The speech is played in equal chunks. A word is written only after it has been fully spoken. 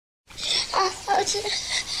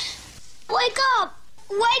Wake up!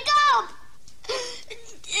 Wake up!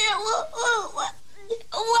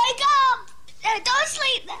 Wake up! Don't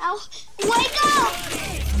sleep now. Wake up!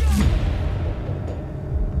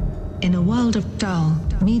 In a world of dull,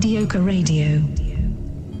 mediocre radio,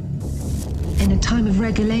 in a time of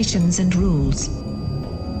regulations and rules,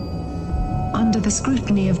 under the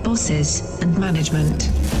scrutiny of bosses and management,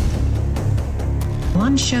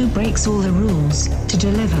 one show breaks all the rules to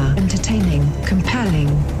deliver entertaining, compelling,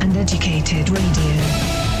 and educated radio,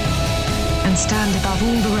 and stand above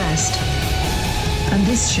all the rest. And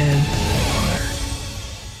this show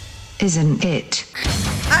isn't it.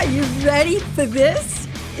 Are you ready for this?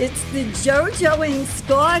 It's the JoJo and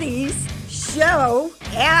Scotty's show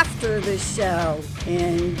after the show.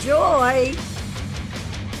 Enjoy.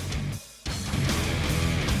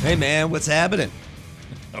 Hey man, what's happening?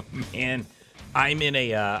 Oh man, I'm at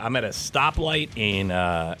a stoplight in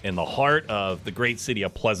the heart of the great city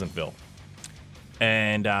of Pleasantville,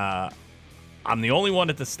 and I'm the only one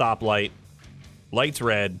at the stoplight. Light's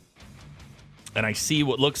red, and I see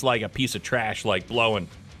what looks like a piece of trash like blowing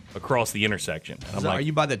across the intersection. And I'm like, are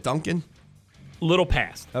you by the Dunkin'? Little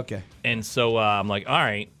past. Okay. And so I'm like, all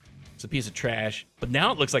right, it's a piece of trash, but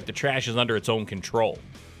now it looks like the trash is under its own control.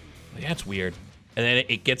 Like, that's weird. And then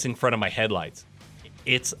it gets in front of my headlights.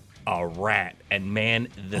 It's a rat, and man,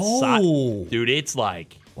 dude, it's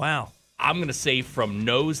like, wow. I'm going to say from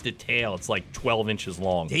nose to tail, it's like 12 inches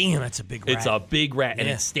long. Damn, that's a big rat. It's a big rat, and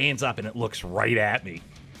Yeah. it stands up, and it looks right at me.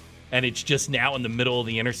 And it's just now in the middle of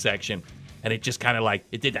the intersection, and it just kind of like,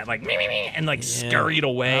 it did that like, meh, and like scurried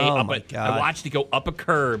away. Oh, my God. I watched it go up a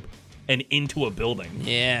curb and into a building.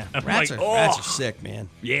 Yeah. I'm Rats like, are sick, man.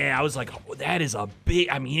 Yeah, I was like, oh, that is a big,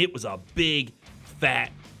 it was a big,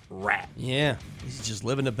 fat rat. Yeah. He's just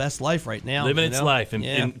living the best life right now. Living its life in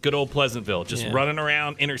Yeah. good old Pleasantville, just Yeah. running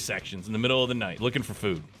around intersections in the middle of the night looking for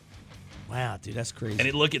food. Wow, dude, that's crazy. And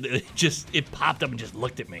it popped up and just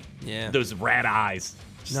looked at me. Yeah. Those rat eyes.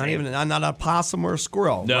 not a possum or a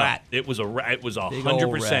squirrel. No, Rat. it was a rat. It was Big old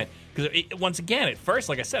 100%. Because once again, at first,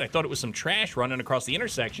 like I said, I thought it was some trash running across the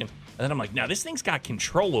intersection, and then I'm like, now this thing's got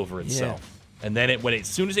control over itself. And then as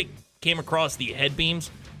soon as it came across the head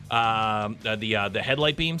beams, the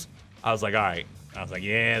headlight beams, I was like, all right. I was like,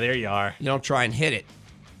 yeah, there you are. You don't try and hit it.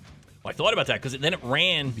 Well, I thought about that because then it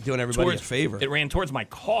ran. You're doing everybody a favor. It ran towards my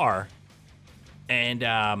car, and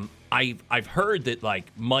I've heard that like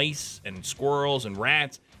mice and squirrels and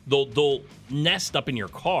rats they'll nest up in your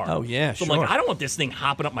car. Oh yeah, so sure. I'm like, I don't want this thing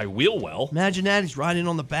hopping up my wheel well. Imagine that he's riding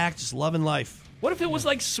on the back, just loving life. What if it was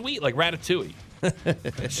like sweet, like Ratatouille?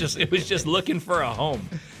 It was just looking for a home.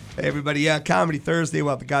 Hey everybody, Comedy Thursday. We'll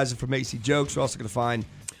have the guys from AC Jokes. We're also going to find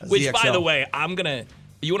Which, ZXL. by the way,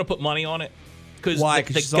 you want to put money on it? Why?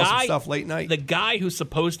 Because you saw some stuff late night? The guy who's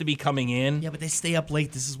supposed to be coming in. Yeah, but they stay up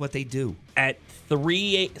late. This is what they do. At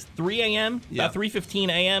 3 a.m., about 3:15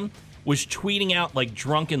 a.m., was tweeting out like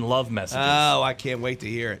drunken love messages. Oh, I can't wait to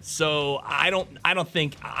hear it. So I don't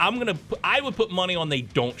think I would put money on they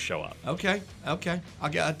don't show up. Okay. I'll get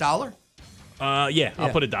 $1. Yeah, I'll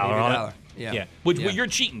put $1 on it. Yeah. Well, you're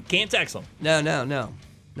cheating. Can't text them. No,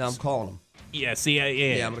 I'm calling them. Yeah, see,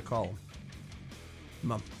 Yeah, I'm going to call them.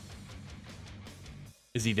 Mom.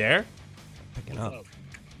 Is he there? Picking up.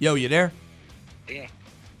 Yo, you there? Yeah.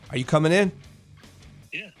 Are you coming in?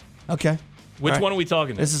 Yeah. Okay. Which one are we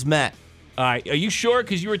talking to? This is Matt. All right. Are you sure?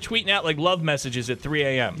 Because you were tweeting out like love messages at 3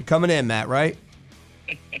 a.m. You're coming in, Matt, right?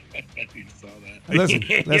 You saw that. Listen,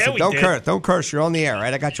 Yeah, we don't did. curse. Don't curse. You're on the air,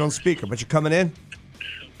 right? I got you on speaker, but you're coming in?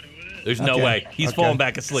 There's no Okay. way. He's Okay. falling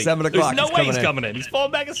back asleep. 7 o'clock, There's no he's way he's coming in. coming in. He's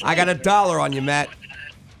falling back asleep. I got $1 on you, Matt.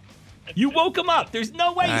 You woke him up. There's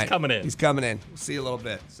no way All he's right. coming in. He's coming in. We'll see you a little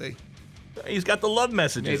bit. See? He's got the love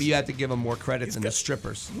messages. Maybe you have to give him more credits than the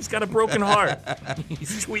strippers. He's got a broken heart.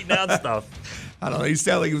 He's tweeting out stuff. I don't know. He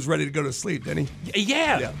sounded like he was ready to go to sleep, didn't he?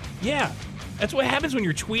 Yeah. That's what happens when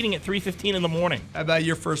you're tweeting at 3:15 in the morning. How about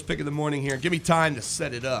your first pick of the morning here? Give me time to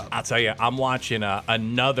set it up. I'll tell you, I'm watching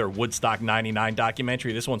another Woodstock 99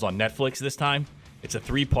 documentary. This one's on Netflix this time. It's a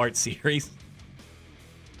 3-part series.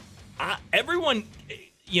 Everyone,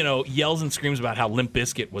 yells and screams about how Limp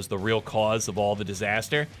Bizkit was the real cause of all the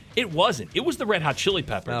disaster. It wasn't. It was the Red Hot Chili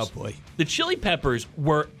Peppers. Oh, boy. The Chili Peppers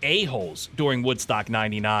were a-holes during Woodstock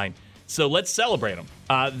 99. So let's celebrate them.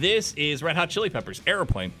 This is Red Hot Chili Peppers,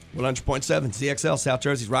 Aeroplane. 100.7 ZXL, South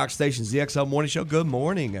Jersey's rock station, ZXL Morning Show. Good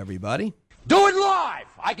morning, everybody. Do it live!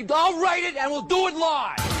 I'll write it and we'll do it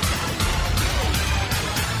live!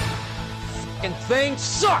 And thing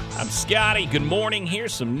sucks! I'm Scotty. Good morning.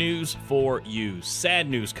 Here's some news for you. Sad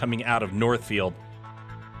news coming out of Northfield.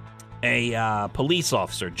 A police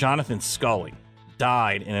officer, Jonathan Scully,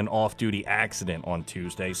 died in an off-duty accident on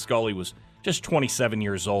Tuesday. Scully was just 27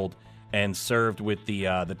 years old and served with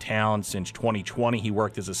the town since 2020. He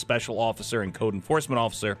worked as a special officer and code enforcement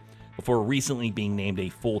officer before recently being named a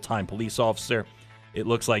full-time police officer. It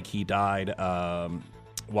looks like he died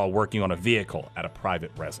while working on a vehicle at a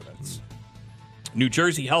private residence. New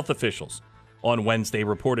Jersey health officials on Wednesday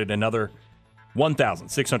reported another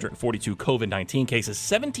 1,642 COVID-19 cases,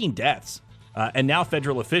 17 deaths. And now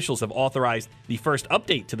federal officials have authorized the first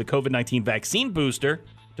update to the COVID-19 vaccine booster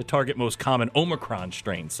to target most common Omicron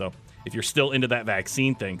strains. So if you're still into that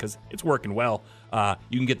vaccine thing, because it's working well,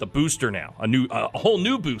 you can get the booster now, a whole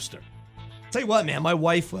new booster. Tell you what, man, my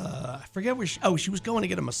wife, I forget where she was going to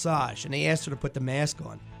get a massage, and they asked her to put the mask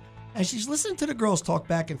on. And she's listening to the girls talk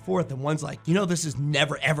back and forth, and one's like, this is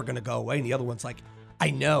never, ever going to go away. And the other one's like,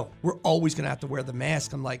 I know, we're always going to have to wear the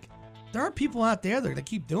mask. I'm like, there are people out there that are going to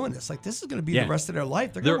keep doing this. Like, this is going to be the rest of their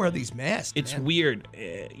life. They're going to wear these masks. It's man. weird.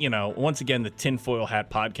 Once again, the tinfoil hat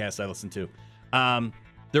podcast I listen to.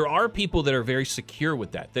 There are people that are very secure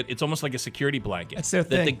with that it's almost like a security blanket. That's their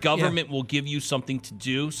thing. That the government will give you something to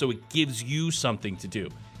do, so it gives you something to do.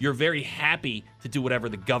 You're very happy to do whatever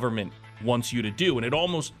the government wants you to do,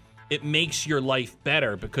 and it makes your life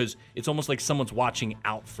better because it's almost like someone's watching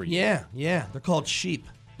out for you. Yeah. They're called sheep.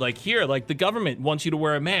 Like here, like the government wants you to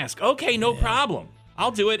wear a mask. Okay, no problem. I'll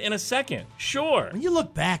do it in a second. Sure. When you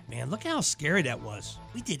look back, man, look how scary that was.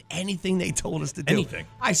 We did anything they told us to do. Anything.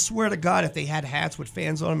 I swear to God, if they had hats with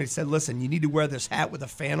fans on them and said, listen, you need to wear this hat with a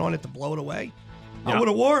fan on it to blow it away, I would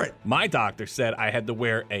have wore it. My doctor said I had to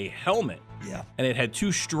wear a helmet. Yeah. And it had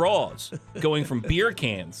 2 straws going from beer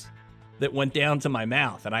cans that went down to my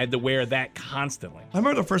mouth, and I had to wear that constantly. I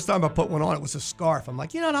remember the first time I put one on, it was a scarf. I'm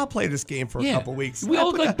like, I'll play this game for a couple weeks. We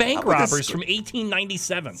all look like bank robbers from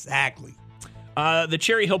 1897. Exactly. The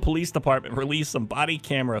Cherry Hill Police Department released some body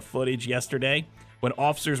camera footage yesterday when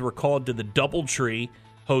officers were called to the Doubletree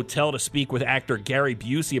Hotel to speak with actor Gary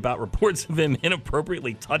Busey about reports of him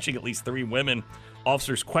inappropriately touching at least 3 women.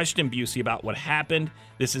 Officers questioned Busey about what happened.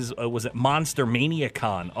 This was at Monster Mania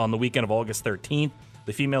Con on the weekend of August 13th.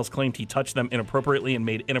 The females claimed he touched them inappropriately and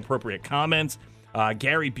made inappropriate comments.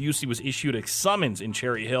 Gary Busey was issued a summons in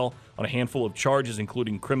Cherry Hill on a handful of charges,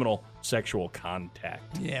 including criminal sexual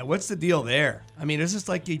contact. Yeah, what's the deal there? I mean, is this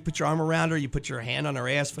like you put your arm around her, you put your hand on her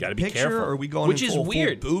ass for Gotta the be picture, careful. or are we going Which in is full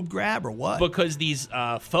weird. boob grab or what? Because these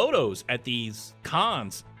photos at these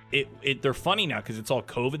cons, they're funny now because it's all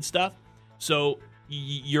COVID stuff. So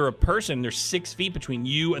you're a person, there's 6 feet between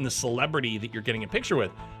you and the celebrity that you're getting a picture with.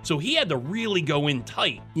 So he had to really go in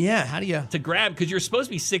tight. Yeah, how do you? To grab, because you're supposed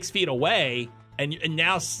to be 6 feet away, and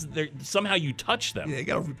now somehow you touch them. Yeah, you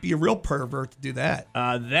got to be a real pervert to do that.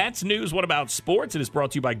 That's news. What about sports? It is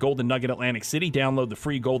brought to you by Golden Nugget Atlantic City. Download the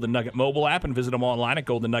free Golden Nugget mobile app and visit them online at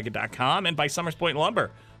goldennugget.com, and by Summers Point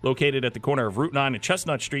Lumber, located at the corner of Route 9 and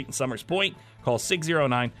Chestnut Street in Summers Point. Call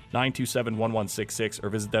 609-927-1166 or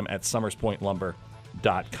visit them at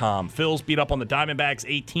summerspointlumber.com. Phils beat up on the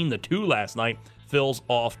Diamondbacks 18-2 last night. Phils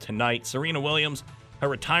off tonight. Serena Williams, her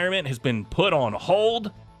retirement has been put on hold.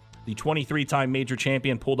 The 23-time major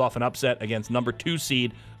champion pulled off an upset against number 2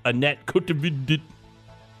 seed Annette Kontaveit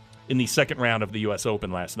in the second round of the U.S.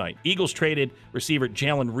 Open last night. Eagles traded receiver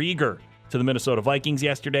Jalen Reagor to the Minnesota Vikings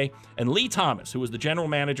yesterday, and Lee Thomas, who was the general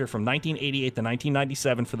manager from 1988 to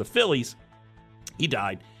 1997 for the Phillies, he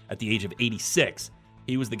died at the age of 86.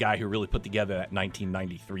 He was the guy who really put together that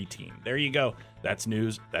 1993 team. There you go. That's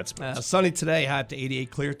news. That's sports. Sunny today, high up to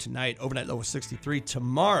 88, clear tonight. Overnight low of 63.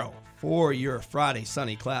 Tomorrow, for your Friday,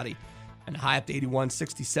 sunny, cloudy, and high up to 81,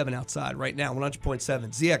 67 outside. Right now, 100.7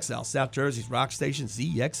 ZXL, South Jersey's rock station,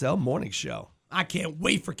 ZXL Morning Show. I can't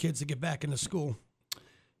wait for kids to get back into school.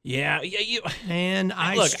 Yeah. And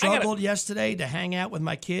I struggled yesterday to hang out with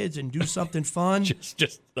my kids and do something fun.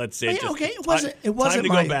 just that's it. Yeah, okay, it wasn't time to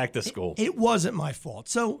go back to school. It wasn't my fault.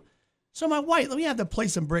 So my wife, we have the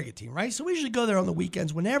place in Brigantine, right? So we usually go there on the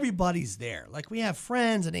weekends when everybody's there. Like we have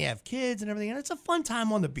friends and they have kids and everything, and it's a fun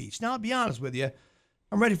time on the beach. Now, I'll be honest with you,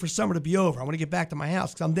 I'm ready for summer to be over. I want to get back to my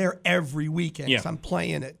house because I'm there every weekend. Yeah. Because I'm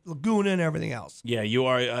playing at Laguna and everything else. Yeah, you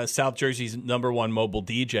are South Jersey's #1 mobile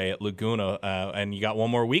DJ at Laguna, and you got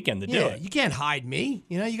one more weekend to do it. You can't hide me.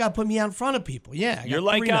 You got to put me out in front of people. Yeah, you're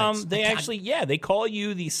like they call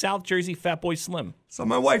you the South Jersey Fat Boy Slim. So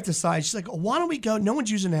my wife decides, she's like, why don't we go? No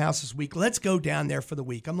one's using the house this week. Let's go down there for the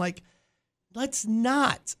week. I'm like, let's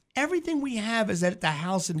not. Everything we have is at the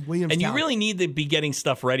house in Williamstown. And you really need to be getting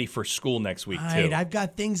stuff ready for school next week, too. I've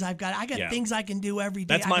got things I got things I can do every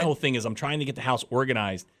day. That's my whole thing is I'm trying to get the house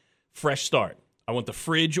organized. Fresh start. I want the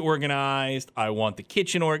fridge organized. I want the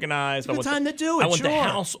kitchen organized. It's time to do it. I want the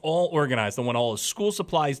house all organized. I want all the school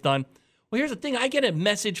supplies done. Well, here's the thing. I get a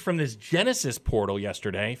message from this Genesis portal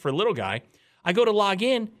yesterday for a little guy. I go to log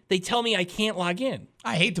in. They tell me I can't log in.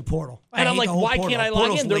 I hate the portal. And I'm like, why can't I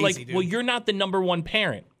log in? They're lazy, like, dude. well, you're not the number one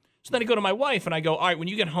parent. So then I go to my wife and I go, all right, when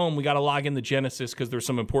you get home, we got to log in the Genesis because there's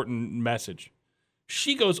some important message.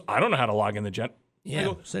 She goes, I don't know how to log in the Genesis. Yeah. I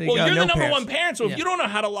go, So there well, you go. you're No the number parents. one parent, so if you don't know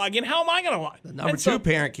how to log in, how am I going to log in? The number two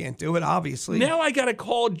parent can't do it, obviously. Now I got to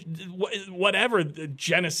call whatever the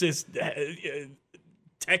Genesis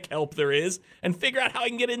tech help there is and figure out how I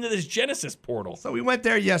can get into this Genesis portal. So we went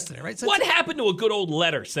there yesterday, right? So What happened to a good old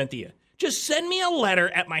letter, Cynthia? Just send me a letter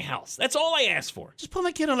at my house. That's all I asked for. Just put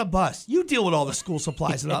my kid on a bus. You deal with all the school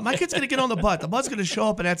supplies and all. My kid's going to get on the bus. The bus is going to show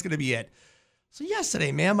up, and that's going to be it. So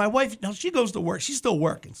yesterday, man, my wife, now she goes to work. She's still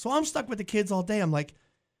working. So I'm stuck with the kids all day. I'm like,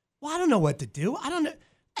 well, I don't know what to do. I don't know.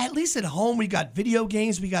 At least at home, we got video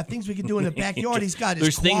games. We got things we can do in the backyard. He's got his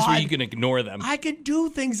There's things quad. where you can ignore them. I could do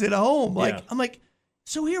things at home. Like Yeah. I'm like,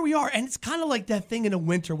 so here we are. And it's kind of like that thing in the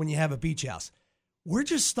winter when you have a beach house. We're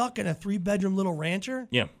just stuck in a 3-bedroom little rancher.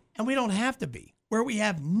 Yeah. And we don't have to be. Where we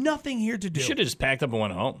have nothing here to do. You should have just packed up and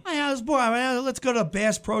went home. I was bored. Let's go to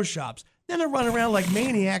Bass Pro Shops. Then they're running around like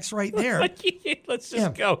maniacs right there. Let's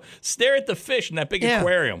just go. Stare at the fish in that big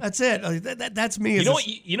aquarium. That's it. That's me.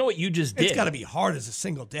 You know what you just did? It's got to be hard as a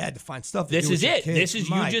single dad to find stuff to This do is with your it. kids. This is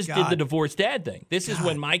My you just God. did the divorced dad thing. This is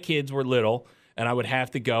when my kids were little and I would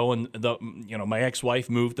have to go and my ex-wife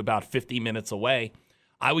moved about 50 minutes away.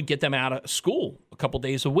 I would get them out of school a couple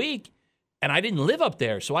days a week and I didn't live up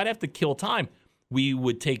there, so I'd have to kill time. We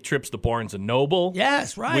would take trips to Barnes & Noble.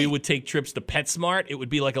 Yes, right. We would take trips to PetSmart. It would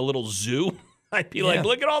be like a little zoo. I'd be like,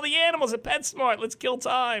 look at all the animals at PetSmart. Let's kill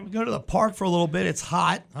time. Go to the park for a little bit. It's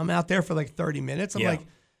hot. I'm out there for like 30 minutes. I'm like,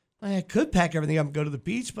 I could pack everything up and go to the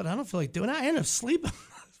beach, but I don't feel like doing that. I end up sleeping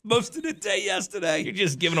most of the day yesterday. You're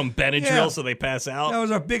just giving them Benadryl so they pass out. That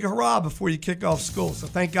was our big hurrah before you kick off school. So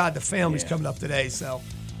thank God the family's coming up today. So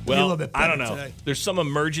be a little bit better I don't know. today. There's some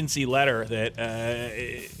emergency letter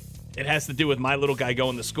that it has to do with my little guy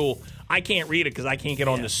going to school. I can't read it because I can't get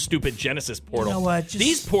on the stupid Genesis portal. You know what?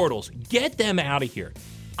 These portals, get them out of here.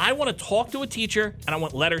 I want to talk to a teacher, and I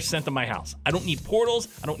want letters sent to my house. I don't need portals.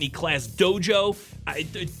 I don't need Class Dojo.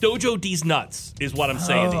 Dojo these nuts is what I'm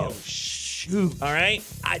saying to you. Shoot. All right?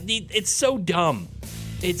 It's so dumb.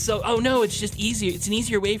 It's so, it's just easier. It's an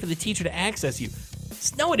easier way for the teacher to access you.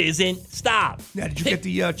 No, it isn't. Stop. Now, did you get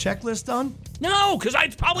the checklist done? No, because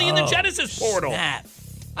it's probably in the Genesis portal. Snap.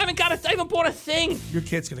 I haven't bought a thing. Your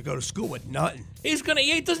kid's going to go to school with nothing. He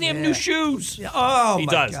doesn't have new shoes. Yeah. Oh, He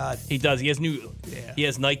my does. God. He does. He has new. Yeah. He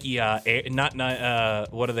has Nike.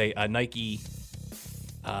 What are they? Nike.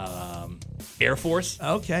 Air Force.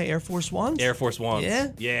 Okay, Air Force Ones? Air Force Ones.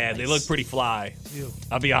 Yeah? Yeah, they Nice. look pretty fly. Ew.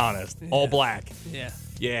 I'll be honest. All black. Yeah.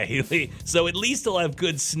 Yeah. So at least he'll have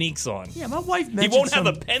good sneaks on. Yeah, my wife He mentioned won't have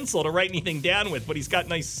a pencil to write anything down with, but he's got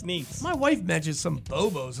nice sneaks. My wife mentioned some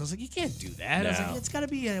Bobos. I was like, you can't do that. I was No. like, it's got to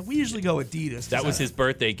be. We usually go Adidas. That was his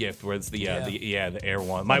birthday gift. Was the Air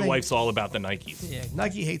One. My wife's all about the Nikes. Yeah,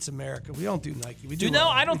 Nike hates America. We don't do Nike. We do. No,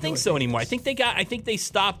 I we don't do think so Adidas. anymore. I think they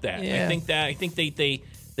stopped that. Yeah. I think they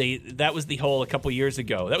that was the whole a couple years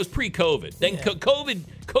ago. That was pre-COVID. Then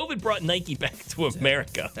COVID brought Nike back to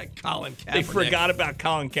America. That Colin Kaepernick. They forgot about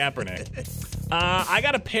Colin Kaepernick. I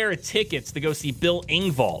got a pair of tickets to go see Bill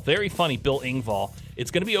Engvall. Very funny, Bill Engvall. It's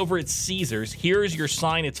going to be over at Caesars. Here's Your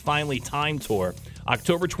Sign It's Finally Time tour.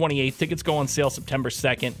 October 28th. Tickets go on sale September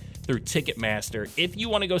 2nd through Ticketmaster. If you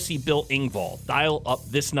want to go see Bill Engvall, dial up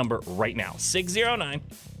this number right now.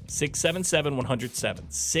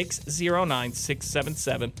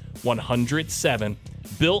 609-677-107. 609-677-107.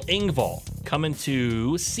 Bill Engvall coming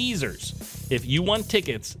to Caesars. If you want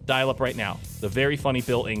tickets, dial up right now. The very funny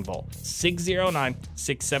Bill Engvall.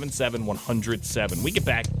 609-677-107. We get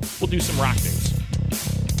back, we'll do some rock news.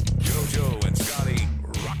 JoJo and Scotty,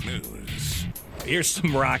 rock news. Here's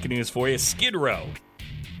some rock news for you. Skid Row.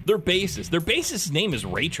 Their bassist's name is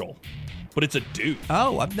Rachel, but it's a dude.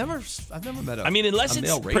 Oh, I've never met a. I mean, unless a it's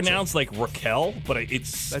male Rachel. pronounced like Raquel, but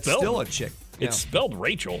it's That's spelled, still a chick. It's spelled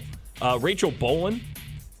Rachel. Rachel Bolan.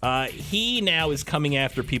 He now is coming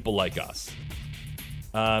after people like us.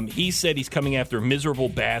 He said he's coming after miserable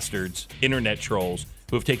bastards, internet trolls,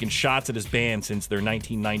 who have taken shots at his band since their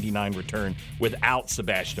 1999 return without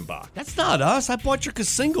Sebastian Bach. That's not us. I bought your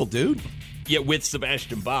single, dude. Yeah, with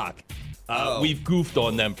Sebastian Bach. We've goofed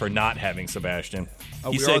on them for not having Sebastian. Oh,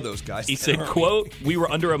 we are those guys. He said, quote, "We were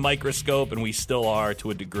under a microscope, and we still are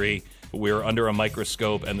to a degree, but we were under a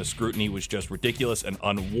microscope, and the scrutiny was just ridiculous and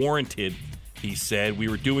unwarranted." He said, "We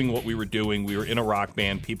were doing what we were doing. We were in a rock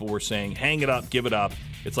band. People were saying, hang it up, give it up.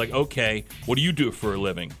 It's like, okay, what do you do for a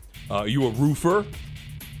living? Are you a roofer?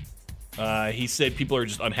 He said people are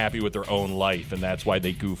just unhappy with their own life, and that's why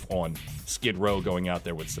they goof on Skid Row going out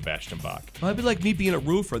there with Sebastian Bach. Well, I'd be like me being a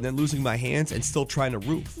roofer and then losing my hands and still trying to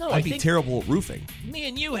roof. No, I'd be terrible at roofing. Me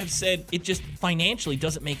and you have said it just financially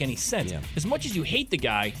doesn't make any sense. Yeah. As much as you hate the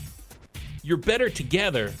guy, you're better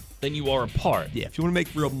together than you are apart. Yeah, if you want to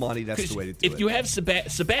make real money, that's the way to do it. If you have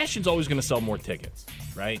Sebastian's always going to sell more tickets,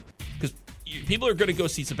 right? Because people are going to go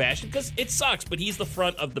see Sebastian because it sucks, but he's the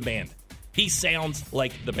front of the band. He sounds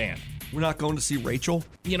like the band. We're not going to see Rachel?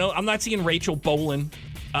 You know, I'm not seeing Rachel Bolan.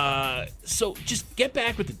 So just get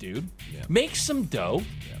back with the dude. Yeah. Make some dough.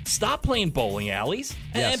 Yeah. Stop playing bowling alleys.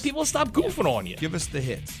 And people will stop goofing on you. Give us the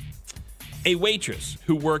hits. A waitress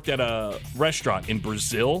who worked at a restaurant in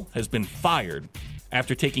Brazil has been fired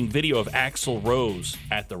after taking video of Axl Rose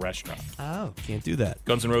at the restaurant. Oh, can't do that.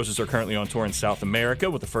 Guns N' Roses are currently on tour in South America,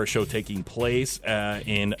 with the first show taking place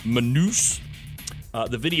in Manaus.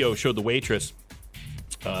 The video showed the waitress,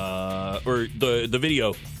 the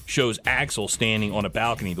video shows Axl standing on a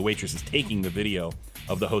balcony. The waitress is taking the video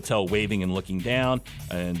of the hotel, waving and looking down,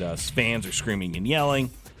 and fans are screaming and yelling.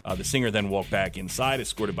 The singer then walked back inside,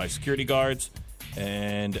 escorted by security guards.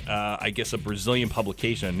 And I guess a Brazilian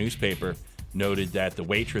publication, a newspaper, noted that the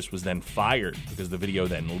waitress was then fired because the video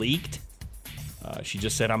then leaked. She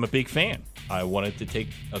just said, "I'm a big fan. I wanted to take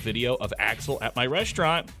a video of Axl at my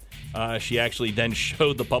restaurant." She actually then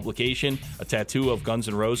showed the publication a tattoo of Guns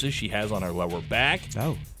N' Roses she has on her lower back.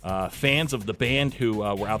 Oh. Fans of the band who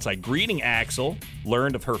were outside greeting Axl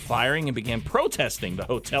learned of her firing and began protesting the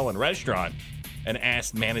hotel and restaurant and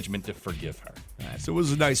asked management to forgive her. All right, so it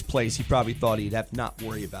was a nice place. He probably thought he'd have to not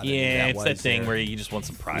worry about it. Yeah, it's that thing where you just want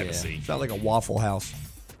some privacy. Yeah, it's not like a Waffle House.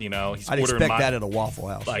 You know, he's I'd ordering expect that at a Waffle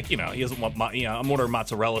House. Like, you know, he doesn't want I'm ordering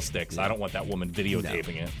mozzarella sticks. I don't want that woman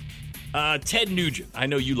videotaping it. Ted Nugent. I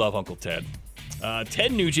know you love Uncle Ted.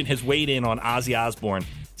 Ted Nugent has weighed in on Ozzy Osbourne,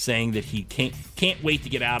 saying that he can't wait to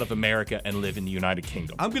get out of America and live in the United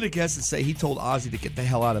Kingdom. I'm going to guess and say he told Ozzy to get the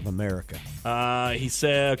hell out of America. He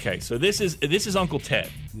said, okay, so this is Uncle Ted.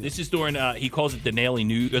 Yeah. This is during, he calls it the nightly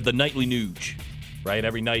Nuge, right?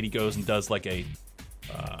 Every night he goes and does like a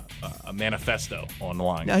manifesto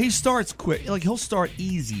online. Now he starts quick, like he'll start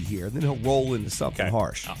easy here, and then he'll roll into something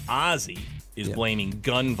harsh. Ozzy is blaming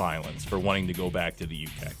gun violence for wanting to go back to the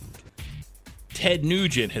UK. Ted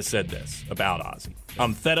Nugent has said this about Ozzy.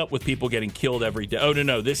 I'm fed up with people getting killed every day. Oh,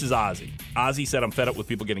 no, this is Ozzy. Ozzy said, I'm fed up with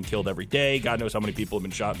people getting killed every day. God knows how many people have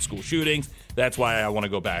been shot in school shootings. That's why I want to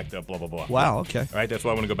go back to blah, blah, blah. Wow, okay. All right, that's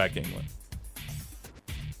why I want to go back to England.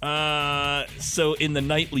 So in the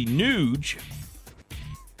nightly Nuge,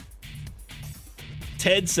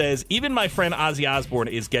 Ted says, even my friend Ozzy Osbourne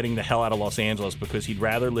is getting the hell out of Los Angeles because he'd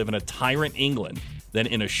rather live in a tyrant England than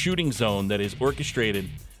in a shooting zone that is orchestrated.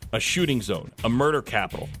 A shooting zone, a murder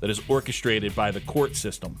capital that is orchestrated by the court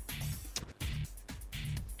system.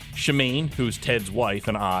 Shemaine, who's Ted's wife,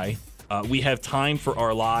 and I, we have time for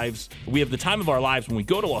our lives. We have the time of our lives when we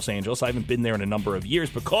go to Los Angeles. I haven't been there in a number of years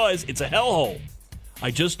because it's a hellhole. I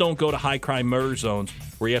just don't go to high-crime murder zones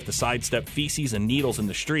where you have to sidestep feces and needles in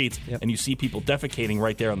the streets and you see people defecating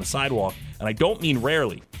right there on the sidewalk. And I don't mean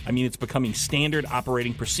rarely. I mean it's becoming standard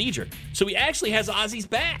operating procedure. So he actually has Ozzy's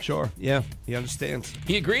back. Sure, yeah, he understands.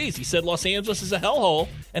 He agrees. He said Los Angeles is a hellhole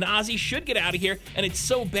and Ozzy should get out of here. And it's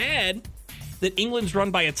so bad that England's run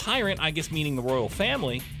by a tyrant, I guess meaning the royal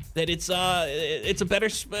family, that it's a better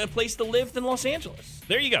place to live than Los Angeles.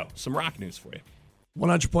 There you go. Some rock news for you.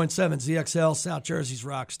 100.7 ZXL, South Jersey's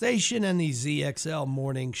rock station, and the ZXL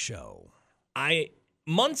Morning Show.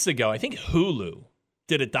 Months ago, I think Hulu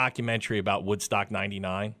did a documentary about Woodstock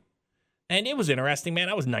 99. And it was interesting, man.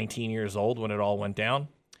 I was 19 years old when it all went down.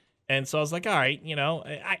 And so I was like, all right, you know,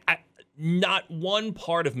 I not one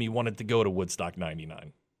part of me wanted to go to Woodstock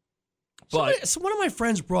 99. But so one of my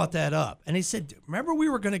friends brought that up, and he said, remember we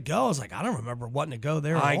were going to go? I was like, I don't remember wanting to go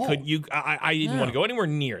there at all. I didn't want to go anywhere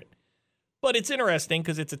near it. But it's interesting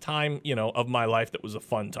because it's a time, you know, of my life that was a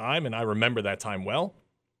fun time, and I remember that time well.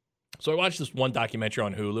 So I watched this one documentary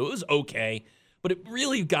on Hulu. It was okay, but it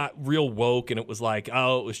really got real woke, and it was like,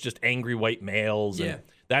 oh, it was just angry white males. Yeah. And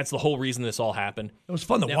that's the whole reason this all happened. It was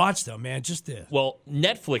fun to watch, though, man. Well,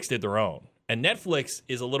 Netflix did their own, and Netflix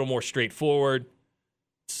is a little more straightforward,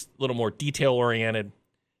 it's a little more detail-oriented.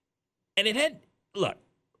 And it had, look,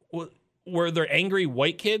 were there angry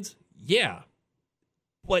white kids? Yeah.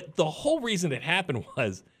 But the whole reason it happened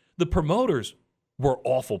was the promoters were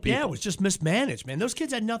awful people. Yeah, it was just mismanaged, man. Those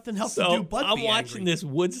kids had nothing else to do but I'm watching this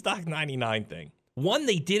Woodstock 99 thing. One,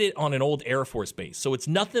 they did it on an old Air Force base, so it's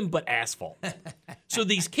nothing but asphalt. So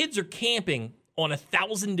these kids are camping on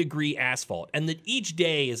 1,000-degree asphalt, and that each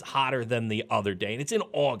day is hotter than the other day, and it's in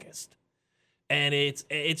August. and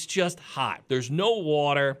it's just hot. There's no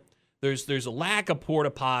water. There's a lack of porta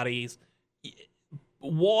potties.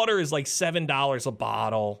 Water is like $7 a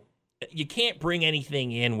bottle. You can't bring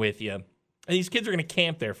anything in with you. And these kids are going to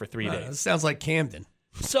camp there for 3 days. It sounds like Camden.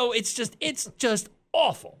 So it's just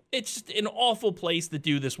awful. It's just an awful place to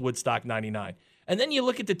do this Woodstock 99. And then you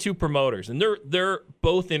look at the two promoters, and they're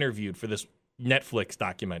both interviewed for this Netflix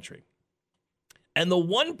documentary. And the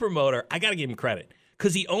one promoter, I got to give him credit,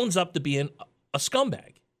 because he owns up to being a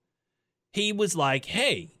scumbag. He was like,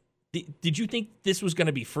 hey, did you think this was going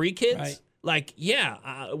to be free, kids? Right. Like,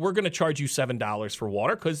 yeah, we're going to charge you $7 for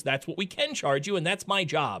water because that's what we can charge you, and that's my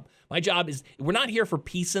job. My job is, we're not here for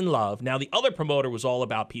peace and love. Now, the other promoter was all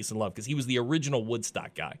about peace and love because he was the original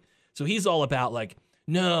Woodstock guy. So he's all about like,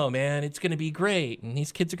 no, man, it's going to be great, and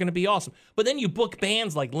these kids are going to be awesome. But then you book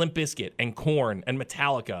bands like Limp Bizkit and Korn and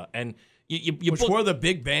Metallica, and you Which book, were the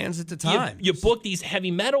big bands at the time. You book these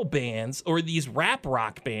heavy metal bands or these rap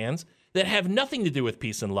rock bands that have nothing to do with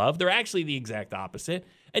peace and love. They're actually the exact opposite.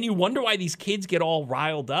 And you wonder why these kids get all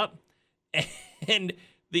riled up. And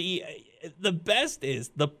the best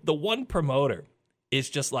is the one promoter is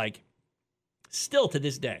just like, still to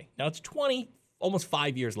this day. Now it's 20, almost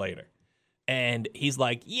 5 years later. And he's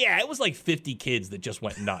like, yeah, it was like 50 kids that just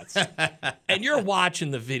went nuts. And you're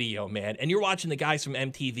watching the video, man. And you're watching the guys from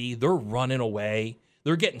MTV. They're running away.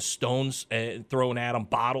 They're getting stones thrown at them,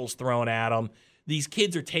 bottles thrown at them. These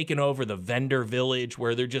kids are taking over the vendor village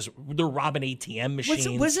where they're robbing ATM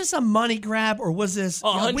machines. Was this a money grab or was this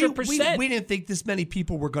 100%? We didn't think this many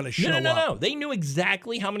people were going to show up. No. They knew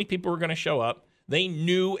exactly how many people were going to show up. They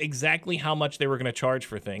knew exactly how much they were going to charge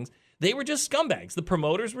for things. They were just scumbags. The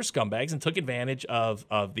promoters were scumbags and took advantage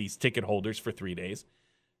of these ticket holders for 3 days.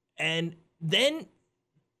 And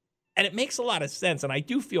it makes a lot of sense, and I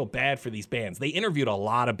do feel bad for these bands. They interviewed a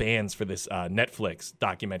lot of bands for this Netflix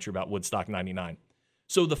documentary about Woodstock 99.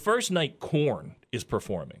 So the first night, Korn is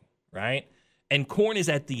performing, right? And Korn is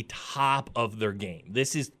at the top of their game.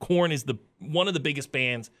 Korn is one of the biggest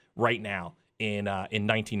bands right now in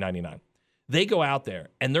 1999. They go out there,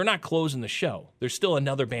 and they're not closing the show. There's still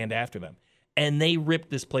another band after them, and they rip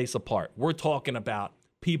this place apart. We're talking about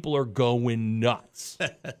people are going nuts,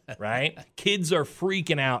 right? Kids are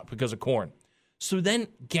freaking out because of Korn. So then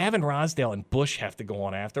Gavin Rossdale and Bush have to go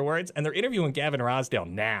on afterwards, and they're interviewing Gavin Rossdale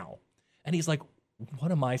now. And he's like,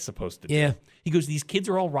 what am I supposed to do? Yeah. He goes, these kids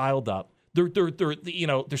are all riled up. They're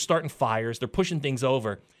starting fires. They're pushing things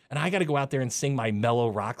over. And I got to go out there and sing my mellow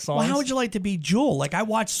rock songs. Well, how would you like to be Jewel? Like, I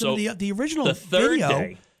watched some of the original the third video.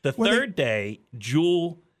 Day, the third day,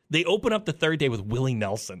 Jewel, they open up the third day with Willie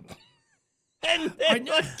Nelson. And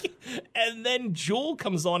then Jewel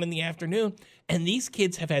comes on in the afternoon, and these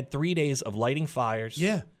kids have had 3 days of lighting fires.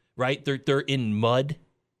 Yeah. Right? They're in mud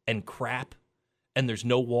and crap, and there's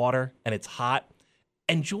no water, and it's hot.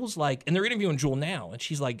 And Jewel's like, and they're interviewing Jewel now, and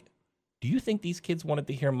she's like, do you think these kids wanted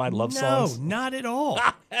to hear my love songs? No, not at all.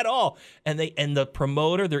 Not at all. And the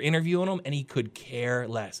promoter, they're interviewing him, and he could care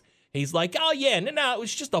less. He's like, oh, yeah, no, it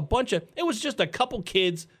was just a couple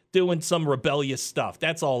kids doing some rebellious stuff.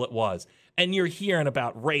 That's all it was. And you're hearing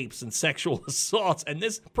about rapes and sexual assaults, and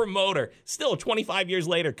this promoter, still 25 years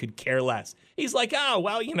later, could care less. He's like, oh,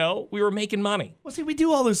 well, we were making money. Well, see, we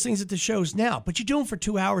do all those things at the shows now, but you do them for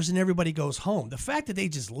 2 hours and everybody goes home. The fact that they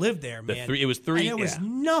just lived there, man. It was three. And it was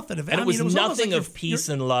nothing of it. And it was nothing like of peace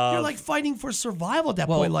and love. You're like fighting for survival at that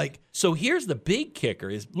point. Like, so here's the big kicker: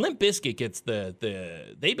 is Limp Bizkit gets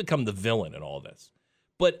they become the villain in all this,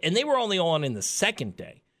 and they were only on in the second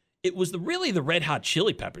day. It was really the Red Hot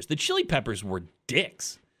Chili Peppers. The Chili Peppers were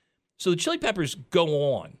dicks. So the Chili Peppers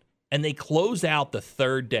go on, and they close out the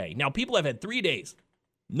third day. Now, people have had 3 days.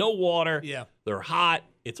 No water. Yeah. They're hot.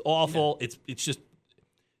 It's awful. Yeah. It's just...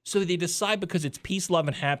 So they decide, because it's peace, love,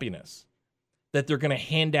 and happiness, that they're going to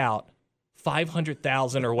hand out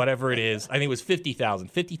 500,000 or whatever it is. I think it was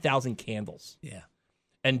 50,000 candles. Yeah.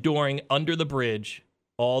 And under the bridge,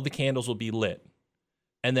 all the candles will be lit.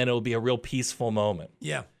 And then it'll be a real peaceful moment.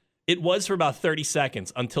 Yeah. It was for about 30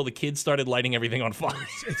 seconds until the kids started lighting everything on fire.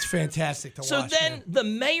 It's fantastic to watch. So then the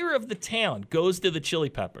mayor of the town goes to the Chili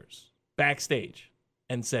Peppers backstage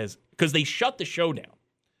and says, because they shut the show down,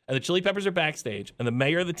 and the Chili Peppers are backstage, and the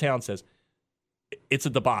mayor of the town says, it's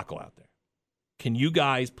a debacle out there. Can you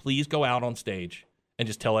guys please go out on stage and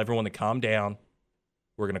just tell everyone to calm down?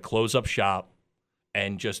 We're going to close up shop,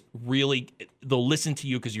 and just really, they'll listen to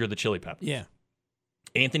you because you're the Chili Peppers. Yeah.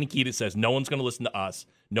 Anthony Kiedis says, no one's going to listen to us.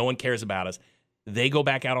 No one cares about us. They go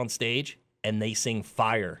back out on stage. and they sing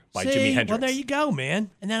Fire by See? Jimi Hendrix. Well, there you go, man.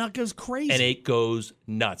 And then it goes crazy. And it goes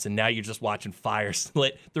nuts. And now you're just watching fire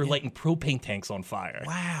split. They're lighting propane tanks on fire.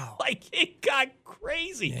 Wow. Like, it got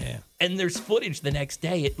crazy. Yeah. And there's footage the next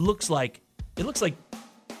day. It looks like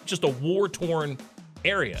just a war-torn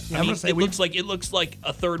area. Yeah, I I'm mean, gonna say it looks like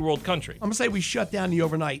a third world country. I'm going to say we shut down the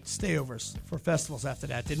overnight stayovers for festivals after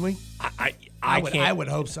that, didn't we? I would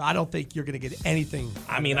hope so. I don't think you're going to get anything.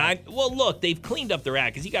 Well, look, they've cleaned up their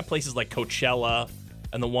act because you got places like Coachella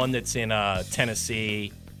and the one that's in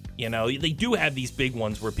Tennessee. You know, they do have these big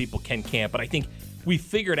ones where people can camp, but I think we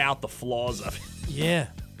figured out the flaws of it. Yeah.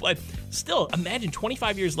 But still, imagine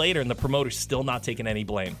 25 years later and the promoter's still not taking any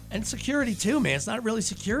blame. And security, too, man. It's not really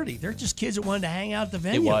security. They're just kids that wanted to hang out at the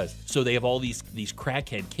venue. It was. So they have all these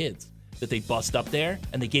crackhead kids that they bust up there,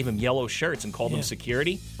 and they gave them yellow shirts and called them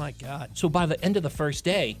security. My God. So by the end of the first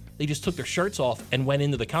day, they just took their shirts off and went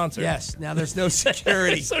into the concert. Yes. Now there's no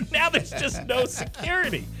security. So now there's just no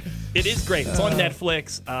security. It is great. It's on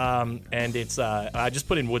Netflix, and it's. I just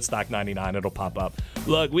put in Woodstock '99. It'll pop up.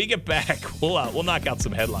 Look, we get back. We'll knock out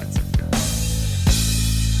some headlines.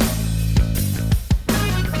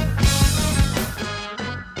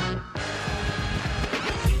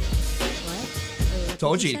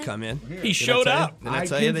 Told you he'd come in. He showed up. Didn't I I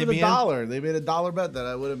tell you came they'd for the be in? dollar. They made a $1 bet that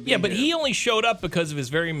I wouldn't be Yeah, but here. he only showed up because of his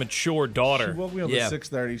very mature She daughter. woke me up Yeah. at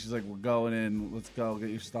 6:30. She's like, "We're going in. Let's go get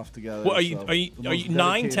your stuff together." What are you? So, Are you? the Are most you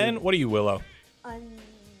 9, dedicated- 10? What are you, Willow?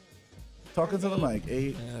 Talking to the mic.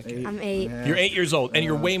 8. I'm 8. Yeah. You're 8 years old, and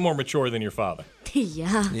you're way more mature than your father.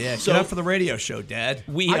 Yeah. Yeah. So- Get up for the radio show, Dad.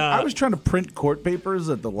 I was trying to print court papers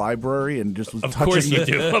at the library and just was Of touching course you the,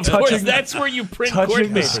 do. Of touching- course, that's where you print court touching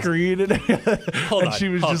the papers. screen, and, Hold and on, she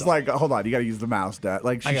was hold just on. like, "Hold on, you got to use the mouse, Dad."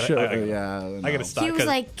 Like she should. Yeah, I gotta stop. He was 'cause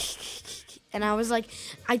like, and I was like,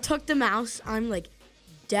 I took the mouse. I'm like,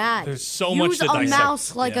 Dad, There's so use much to a dissect.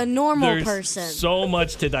 mouse like a normal There's person. so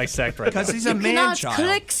much to dissect right now. Because he's a You man cannot child.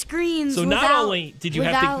 click screens So not without, only did you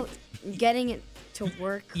have without getting it to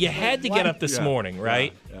work. You had to get up this morning,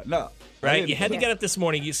 right? Yeah. No, I Right? didn't. You had to get up this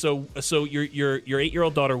morning. So your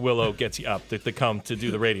 8-year-old daughter Willow gets you up to come to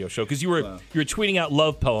do the radio show because you were tweeting out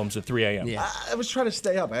love poems at 3 a.m. Yeah. I was trying to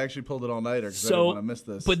stay up. I actually pulled it all nighter because I So, didn't want to miss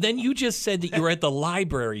this. but then you just said that you were at the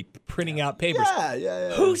library printing out papers.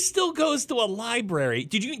 yeah. Who still goes to a library?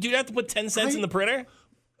 Do you have to put 10 cents in the printer?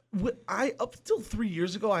 I up until 3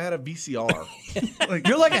 years ago, I had a VCR. Like,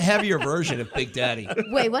 You're like a heavier version of Big Daddy.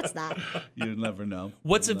 Wait, what's that? you never know.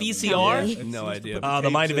 What's a You'll never VCR? know. No idea. The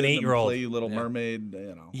mind of an Tapes in, 8-year-old. Play Little Mermaid.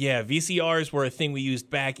 You know. Yeah, VCRs were a thing we used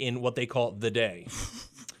back in what they call the day.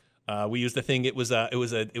 We used the thing. It was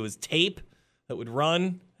tape that would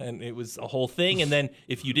run, and it was a whole thing. And then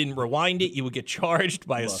if you didn't rewind it, you would get charged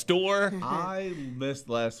by a store. I missed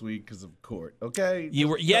last week because of court. Okay. You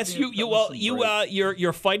were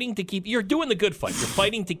you're fighting to keep. You're doing the good fight. You're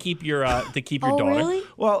fighting to keep your Oh, daughter. really?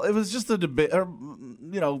 Well, it was just a debate. Where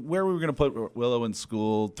we were going to put Willow in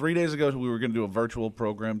school. 3 days ago, we were going to do a virtual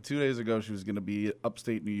program. 2 days ago, she was going to be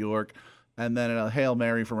upstate New York. And then a Hail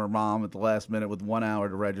Mary from her mom at the last minute with 1 hour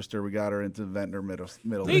to register. We got her into Ventnor Middle.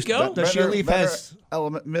 There you go. Does she at least has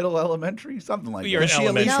middle elementary? Something like You're that. Does she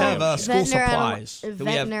at least elementary. have school supplies? Do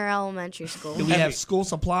we have Ventnor Elementary School. do we have school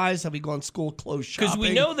supplies? Have we gone school clothes shopping? Because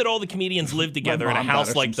we know that all the comedians live together in a Mom got house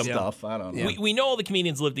her like some the stuff. I don't know. We know all the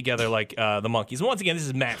comedians live together like the Monkeys. And once again, this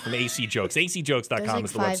is Matt from AC Jokes. There's ACJokes.com like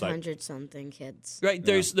is the website. 500 something kids. Right,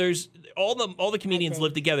 there's all the comedians think.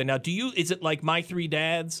 live together. Now, is it like My Three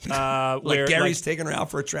Dads? like where Gary's taking her out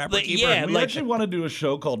for a trapper like, keeper? yeah, We like- actually want to do a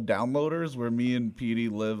show called Downloaders where me and Petey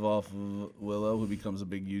live off of Willow, who becomes a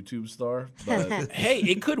big YouTube star. But hey,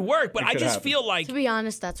 it could work, but It I could just happen. feel like To be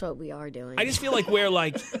honest, that's what we are doing. I just feel like we're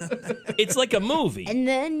like it's like a movie. And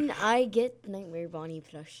then I get Nightmare Bonnie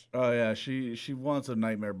plush. oh yeah, she wants a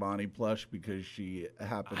Nightmare Bonnie plush because she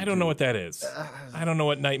happened. I don't know what that is. I don't know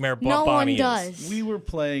what Nightmare No Bonnie one is. does. We were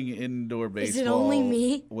playing indoor baseball. Is it only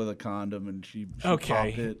me? With a condom, and she Okay,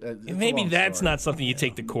 popped it. It's a maybe long that's story. not something you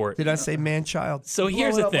take to court. Did I say man child? So Blow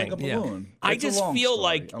here's it the up thing. Like a Yeah. balloon. I It's a just long feel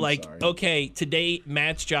story. I'm like sorry. okay, today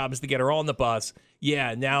Matt's job is to get her on the bus.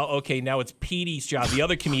 Yeah, now it's Petey's job, the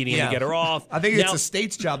other comedian, Yeah. to get her off. I think now, it's the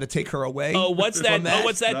state's job to take her away. Oh, what's that? from that. Oh,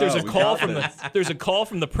 what's that? No, There's a we call got from this. there's a call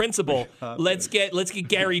from the principal. Let's get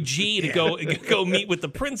Gary G to go meet with the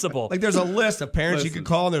principal. Like there's a list of parents you Listen. can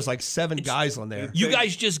call, and there's like 7 guys on there. You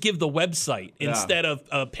guys just give the website Yeah. instead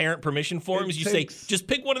of parent permission forms. You takes- say just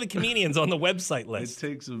pick one of the comedians on the website It list.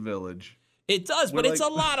 takes a village. It does, but We're it's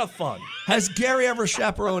like- a lot of fun. Has Gary ever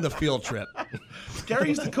chaperoned a field trip? Gary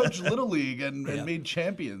used to coach Little League and made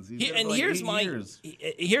champions. He's Here- there and for like here's 8 my years.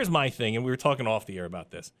 here's my thing, and we were talking off the air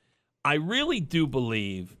about this. I really do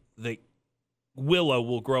believe that Willow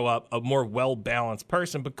will grow up a more well-balanced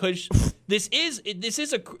person because this is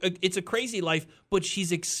a crazy life, but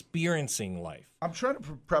she's experiencing life. I'm trying to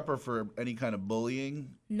prep her for any kind of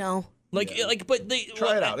bullying. No. But they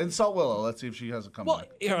Try it out. Insult Willow. Let's see if she has a comeback. Well,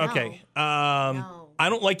 yeah, okay. I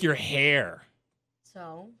don't like your hair.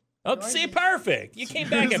 So. Oh, see, perfect. You came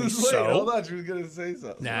back at me. Wait, So hold on, she was gonna say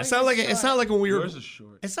something. Nah, it's not like when we were. Yours is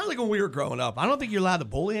short. It's not like when we were growing up. I don't think you're allowed to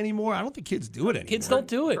bully anymore. I don't think kids do it anymore. kids don't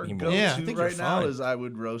do it Her anymore. go-to Yeah, I think you're right now fine. is I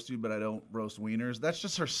would roast you, but I don't roast wieners. That's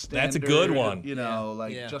just her standard. That's a good one. You know,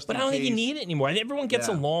 like Yeah. just. But I in don't think you case. need it anymore. Everyone gets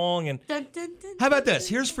Yeah. along, and Dun, dun, dun. How about this?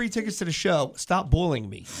 Here's free tickets to the show. Stop bullying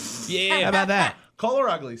me. yeah. How about that? Call her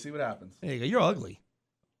ugly. See what happens. There you go. You're ugly.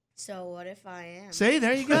 So what if I am? See,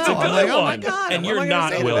 there you go. That's a I'm good like, one. oh my God. And what you're am I gonna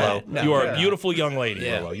not say to Willow. that? No. You are Yeah. a beautiful young lady,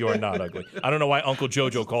 Yeah. Willow. You are not ugly. I don't know why Uncle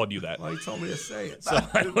Jojo called you that. Well, he told me to say it. So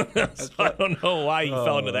I don't know why you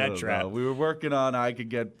fell into I that don't trap. know. We were working on I could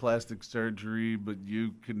get plastic surgery, but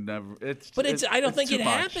you can never. I don't think too it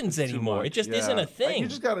much. happens It's too anymore. much. It just isn't a thing. You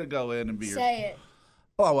just gotta go in and be your. Say it.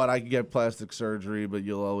 Oh, what? I could get plastic surgery, but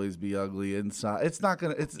you'll always be ugly inside. It's not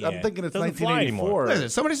gonna. It's. Yeah, I'm thinking it's it doesn't fly anymore. 1984. Listen,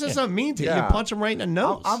 somebody says something mean to you, Yeah. you punch them right in the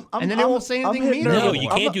nose. I'm- and then they won't say anything mean to hitting her No, you. you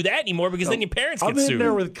I'm can't not- do that anymore because then your parents I'm get hitting sued.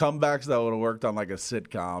 there with comebacks that would have worked on like a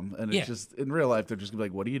sitcom, and it's Yeah. just in real life they're just gonna be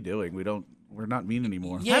like, "What are you doing? We're not mean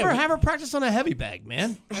anymore." Yeah, Have her practice on a heavy bag,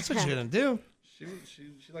 man. That's what you're gonna do.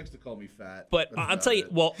 She likes to call me fat. But That's I'll about tell you,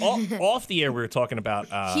 it. well, off the air, we were talking about.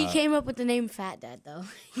 He came up with the name Fat Dad, though.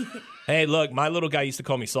 Hey, look, my little guy used to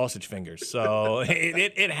call me sausage fingers, so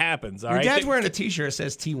it happens. All Your right. dad's wearing a T-shirt that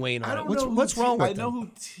says T Wayne on I it. don't What's, know who what's wrong with I know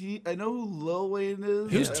him? I know who Lil Wayne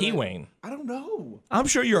is. Who's and T Wayne? I don't know. I'm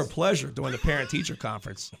sure you're a pleasure during the parent-teacher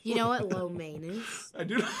conference. You know what low main is? I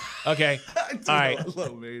do. Okay. I do All right. know what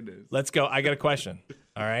Lil Wayne is. Let's go. I got a question.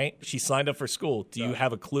 All right. She signed up for school. Do you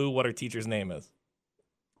have a clue what her teacher's name is?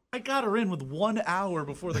 I got her in with 1 hour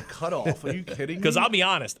before the cutoff. Are you kidding me? Because I'll be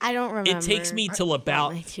honest, I don't remember. it takes me till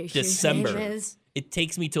about my teacher's December. name is. It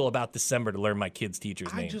takes me till about December to learn my kid's teacher's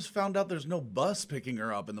I name. just found out there's no bus picking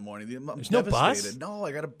her up in the morning. I'm There's no bus? devastated. No,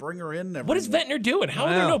 I got to bring her in. What is Ventnor doing? How are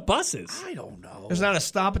there Wow. no buses? I don't know. There's not a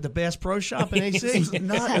stop at the Bass Pro Shop in AC. It's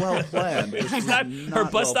not well planned. It's It's not, her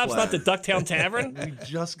bus well stop's not the planned. Ducktown Tavern. We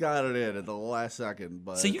just got it in at the last second,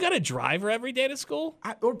 but So you got to drive her every day to school,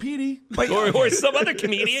 or Petey or some other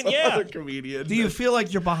comedian? Some Yeah. other comedian. Do you feel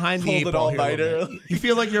like you're behind the Pulled eight it ball all here a little nighter. bit? You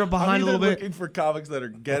feel like you're I'm behind a either little bit? looking for comics that are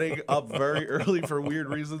getting up very early for weird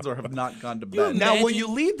reasons or have not gone to bed. Now, will Imagine- you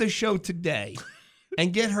leave the show today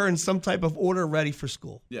and get her in some type of order ready for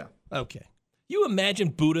school? Yeah. Okay. You imagine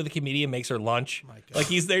Buddha the comedian makes her lunch? Like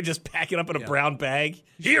he's there just packing up in a brown bag.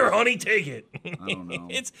 Here, honey, take it. I don't know.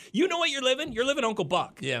 It's you know what you're living? You're living Uncle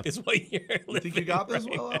Buck. Yeah. It's what you're living. Think you got this,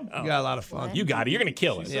 right Willow? now. You got a lot of fun. You got it. You're gonna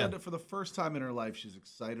kill She it. said that for the first time in her life, she's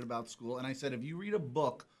excited about school. And I said, if you read a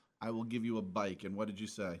book, I will give you a bike. And what did you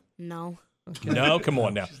say? No. No, come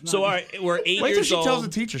on now. So all right, we're 8 Wait till years she old. tells the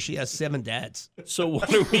teacher she has 7 dads. So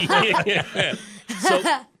what are we? So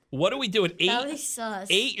what are we doing? That 8. was sus.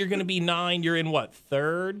 8. You're gonna be 9. You're in what?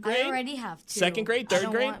 3rd grade? I already have 2. Second grade? I 3rd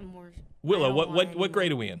don't grade? want more. Willow, I don't what want what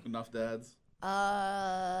grade are we in? Enough dads?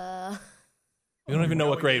 We don't even know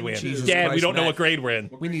what grade we're in. Jesus Dad, we Christ, don't know Matt. what grade we're in.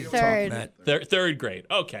 We need to Third. talk, Matt. Third grade.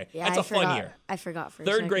 Okay, Yeah, that's I a fun forgot. year. I forgot for a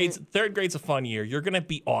Third second. grade's a fun year. You're gonna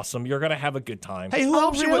be awesome. You're gonna have a good time. Hey, who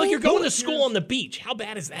helps you with Look, you're going to school on the beach. How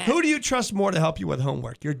bad is that? Who do you trust more to help you with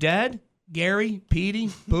homework? Your dad, Gary, Petey,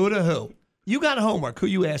 Buddha, who? You got homework. Who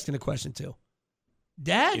you asking the question to?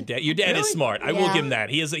 Dad? Your dad is Really? smart. I will Yeah. give him that.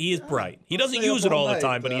 He is bright. He doesn't stay up use it all all the night,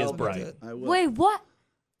 time, but he but is I'll bright. I will. Wait, what?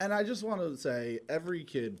 And I just want to say, every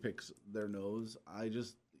kid picks their nose.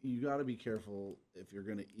 You got to be careful if you're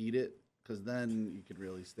going to eat it, because then you could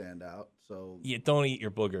really stand out. So, Yeah, don't eat your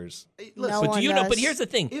boogers. Hey, No listen, But one do you know? does. But here's the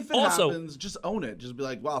thing. if it Also, happens, just own it. Just be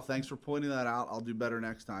like, wow, thanks for pointing that out. I'll do better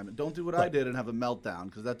next time. And don't do what I did and have a meltdown,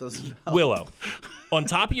 because that doesn't help. Willow, on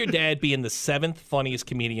top of your dad being the 7th funniest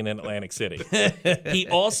comedian in Atlantic City, he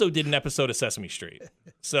also did an episode of Sesame Street.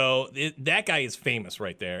 So that guy is famous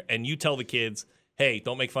right there. And you tell the kids, hey,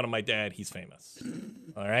 don't make fun of my dad. He's famous.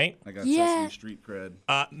 All right? I got Yeah. Sesame Street cred.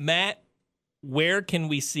 Matt, where can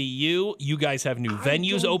we see you? You guys have new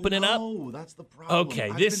venues opening up. Oh, that's the problem.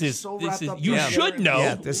 Okay, I've this been is so this wrapped is up you in should sharing- know.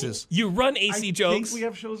 Yeah, this is. You run I AC think Jokes. we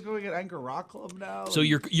have shows going at Anchor Rock Club now. So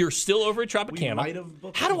you're still over at we Tropicana. might have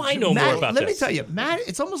booked How do some I know June- more about Let this? me tell you, Matt.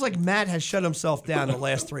 It's almost like Matt has shut himself down the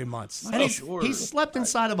last 3 months, and sure. he's slept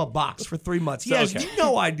inside of a box for 3 months. He So, has okay.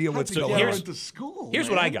 no idea what's So going I on. here's- went to school.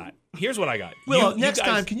 Here's what I man. got. here's what I got. Well, You next guys-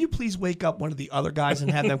 time, can you please wake up one of the other guys and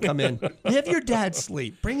have them come in? Have your dad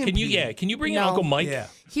sleep. Bring him. Can you? Can you bring in No. Uncle Mike? Yeah.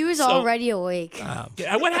 He was So- already awake.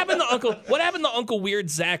 Yeah, What happened to Uncle? What happened to Uncle Weird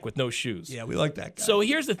Zach with no shoes? Yeah, we like that guy. So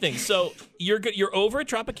here's the thing. So you're over at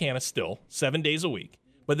Tropicana still 7 days a week,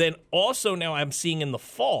 but then also now I'm seeing in the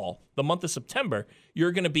fall, the month of September,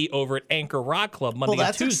 you're going to be over at Anchor Rock Club Monday Well,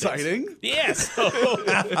 that's and Tuesdays. exciting. Yeah. So,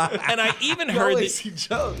 and I even heard that AC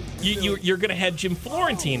Joe. you're going to have Jim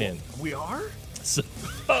Florentine in. We are? So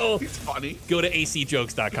He's funny. go to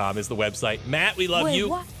acjokes.com is the website. Matt, we love Wait, you.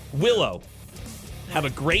 what? Willow, have a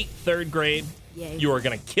great third grade. Yay. You are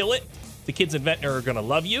going to kill it. The kids in Ventnor are going to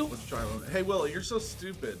love you. Let's try one. Hey, Willow, you're so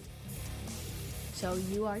stupid. So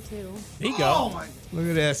you are too. There you go. Oh, my. Look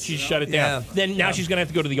at this. She shut it down. Yeah. Then now she's going to have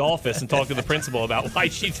to go to the office and talk to the principal about why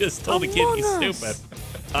she just told the kid he's Among Us.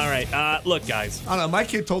 stupid. All right. Look, guys. I don't know. My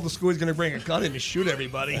kid told the school he's going to bring a gun in to shoot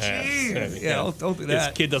everybody. Jeez. Yeah, don't do This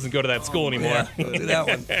that. kid doesn't go to that school anymore. Yeah, don't do that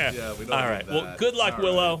one. Yeah, we don't All need right. that. Well, good luck, All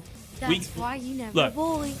Willow. right. That's why you never look,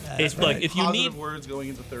 bully. Look, if you Positive need words going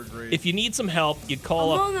into third grade. if you need some help, you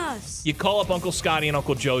call Among up Us. you call up Uncle Scotty and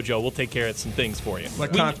Uncle JoJo. We'll take care of some things for you.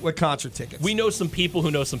 What concert tickets? We know some people who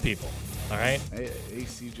know some people. All right.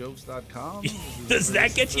 acjokes.com. Does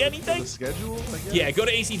that get you anything? The schedule? I guess? Yeah, go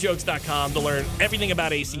to acjokes.com to learn everything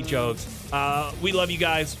about AC Jokes. We love you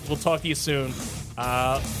guys. We'll talk to you soon.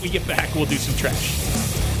 We get back, we'll do some trash.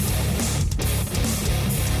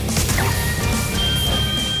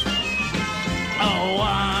 Oh,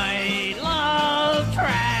 I love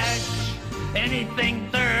trash. Anything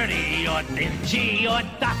dirty or dingy or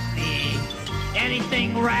dusty.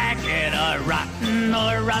 Anything ragged or rotten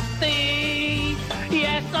or rusty.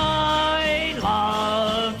 Yes, I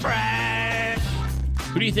love trash.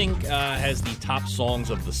 Who do you think has the top songs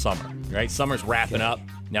of the summer? Right? Summer's wrapping up.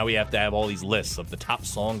 Now we have to have all these lists of the top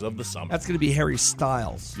songs of the summer. That's going to be Harry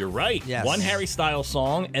Styles. You're right. Yes. One Harry Styles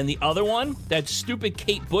song, and the other one, that stupid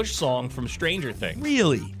Kate Bush song from Stranger Things.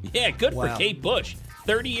 Really? Yeah, good for Wow. Kate Bush.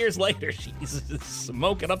 30 years later, she's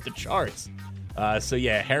smoking up the charts. So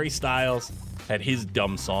yeah, Harry Styles had his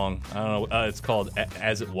dumb song. I don't know. It's called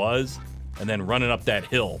As It Was, and then Running Up That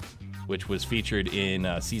Hill, which was featured in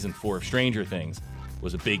season 4 of Stranger Things,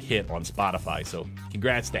 was a big hit on Spotify. So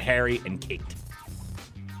congrats to Harry and Kate.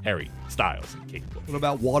 Harry Styles and Kate Bush. What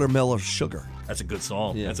about Watermelon Sugar? That's a good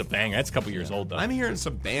song. Yeah. That's a banger. That's a couple years old, though. I'm hearing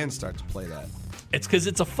some bands start to play that. It's because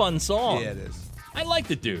it's a fun song. Yeah, it is. I like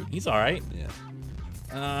the dude. He's all right. Yeah.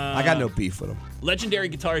 I got no beef with him. Legendary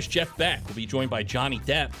guitarist Jeff Beck will be joined by Johnny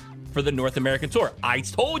Depp for the North American tour. I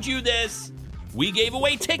told you this. We gave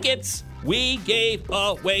away tickets. We gave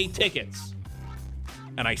away tickets.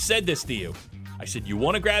 And I said this to you. I said, you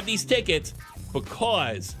want to grab these tickets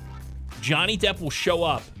because Johnny Depp will show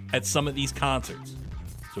up at some of these concerts.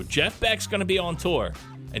 So Jeff Beck's going to be on tour,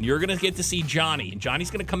 and you're going to get to see Johnny. And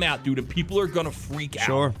Johnny's going to come out, dude, and people are going to freak out.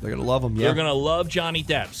 Sure, they're going to love him, yeah. They're going to love Johnny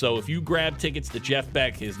Depp. So if you grab tickets to Jeff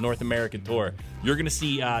Beck, his North American tour, you're going to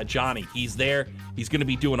see Johnny. He's there. He's going to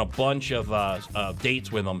be doing a bunch of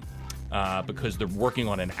dates with him because they're working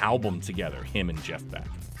on an album together, him and Jeff Beck.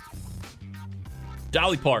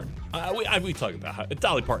 Dolly Parton. We talk about how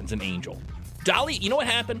Dolly Parton's an angel. Dolly, you know what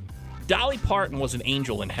happened? Dolly Parton was an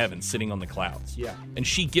angel in heaven sitting on the clouds. Yeah. And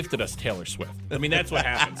she gifted us Taylor Swift. I mean, that's what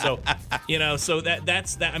happened. So, so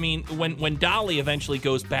that's that. I mean, when Dolly eventually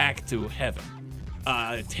goes back to heaven,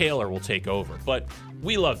 Taylor will take over. But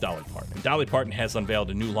we love Dolly Parton. And Dolly Parton has unveiled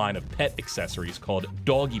a new line of pet accessories called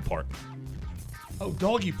Doggy Parton. Oh,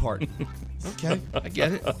 Doggy Parton. Okay, I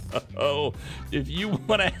get it. Oh, if you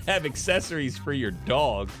want to have accessories for your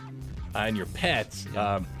dog and your pets,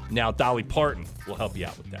 now Dolly Parton will help you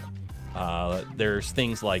out with that. There's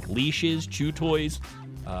things like leashes, chew toys,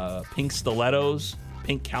 pink stilettos,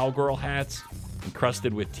 pink cowgirl hats,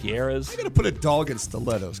 encrusted with tiaras. I'm going to put a dog in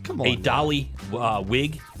stilettos. Come on. A now. Dolly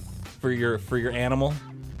wig for your animal.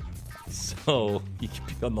 So you can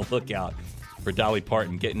be on the lookout for Dolly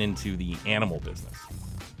Parton getting into the animal business.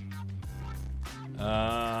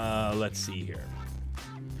 Let's see here.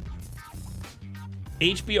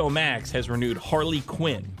 HBO Max has renewed Harley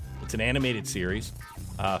Quinn. It's an animated series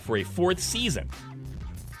for a 4th season.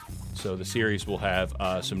 So the series will have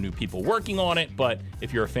some new people working on it, but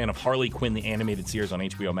if you're a fan of Harley Quinn, the animated series on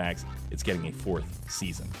HBO Max, it's getting a 4th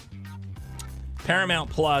season. Paramount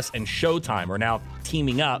Plus and Showtime are now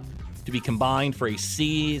teaming up to be combined for a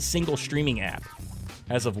single streaming app.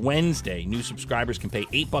 As of Wednesday, new subscribers can pay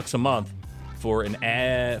 $8 a month for an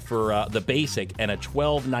ad for the basic and a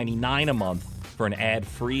 $12.99 a month for an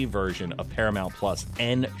ad-free version of Paramount Plus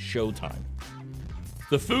and Showtime.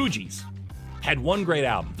 The Fugees had one great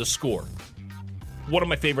album, The Score. One of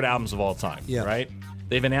my favorite albums of all time, right?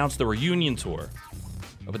 they've announced the reunion tour,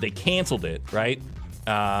 but they canceled it, right?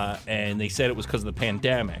 And they said it was because of the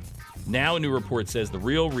pandemic. Now a new report says the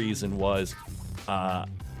real reason was, I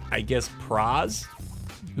guess, Praz,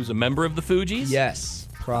 who's a member of the Fugees. Yes,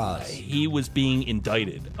 Praz. He was being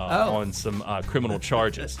indicted on some criminal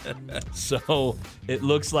charges. So it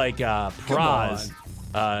looks like Praz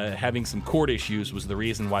having some court issues was the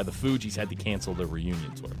reason why the Fugees had to cancel the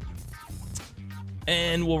reunion tour.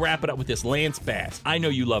 And we'll wrap it up with this. Lance Bass. I know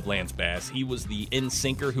you love Lance Bass. He was the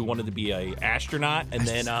NSYNCer who wanted to be an astronaut, and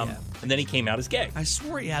then he came out as gay. I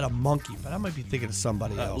swore he had a monkey, but I might be thinking of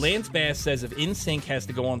somebody else. Lance Bass says if NSYNC has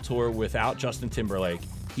to go on tour without Justin Timberlake,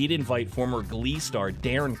 he'd invite former Glee star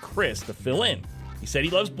Darren Criss to fill in. He said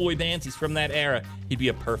he loves boy bands. He's from that era. He'd be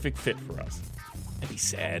a perfect fit for us. That'd be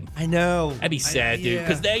sad. I know. That'd be sad, dude. Yeah.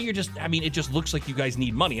 Because you're just, it just looks like you guys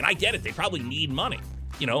need money. And I get it. They probably need money.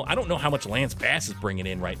 You know, I don't know how much Lance Bass is bringing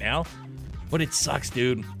in right now, but it sucks,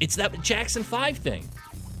 dude. It's that Jackson 5 thing.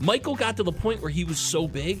 Michael got to the point where he was so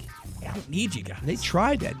big, I don't need you guys. They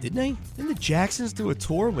tried that, didn't they? Didn't the Jacksons do a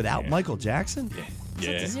tour without Michael Jackson?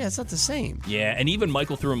 Yeah. It's not the same. Yeah, and even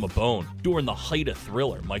Michael threw him a bone. During the height of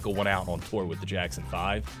Thriller, Michael went out on tour with the Jackson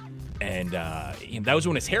 5. And that was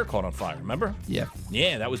when his hair caught on fire, remember? Yeah.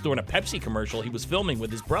 Yeah, that was during a Pepsi commercial he was filming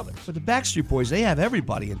with his brothers. But the Backstreet Boys, they have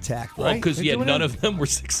everybody intact, right? Well, because They're doing none it? of them were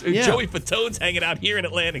 6. Yeah. Joey Fatone's hanging out here in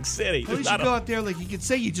Atlantic City. At least you go out there, like, you could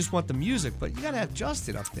say you just want the music, but you got to have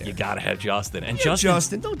Justin up there. You got to have Justin. And Justin,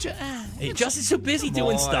 Justin's so busy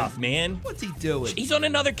doing stuff, man. What's he doing? He's on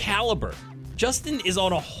another caliber. Justin is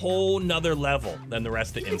on a whole nother level than the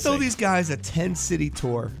rest of You NSYNC. throw these guys a 10-city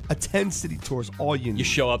tour. A 10-city tour is all you need. You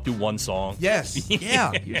show up, do one song. Yes.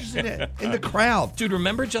 Yeah. You're just in the crowd. Dude,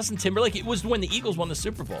 remember Justin Timberlake? It was when the Eagles won the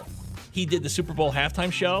Super Bowl. He did the Super Bowl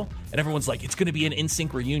halftime show, and everyone's like, it's going to be an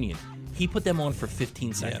NSYNC reunion. He put them on for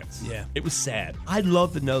 15 seconds. Yeah. It was sad. I'd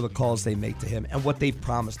love to know the calls they make to him and what they've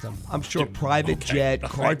promised him. I'm sure private jet,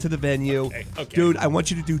 car right. to the venue. Okay. Dude, I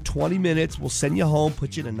want you to do 20 minutes. We'll send you home,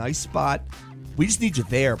 put you in a nice spot. We just need you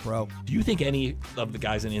there, bro. Do you think any of the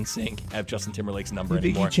guys in NSYNC have Justin Timberlake's number You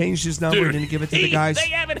think anymore? he changed his number and didn't give it to the guys? They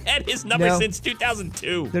haven't had his number No. since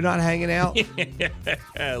 2002. They're not hanging out?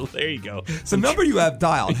 There you go. The number you have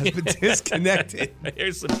dialed has been disconnected.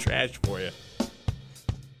 Here's some trash for you.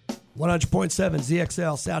 100.7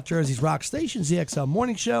 ZXL, South Jersey's Rock Station, ZXL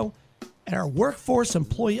Morning Show. And our workforce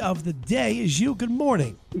employee of the day is you. Good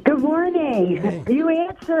morning. Good morning. You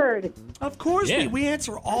answered. Of course, Yeah. we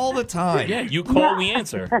answer all the time. Yeah, you call, we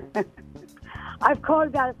answer. I've called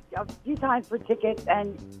about a few times for tickets,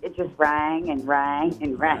 and it just rang and rang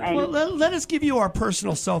and rang. Well, let us give you our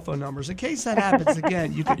personal cell phone numbers. In case that happens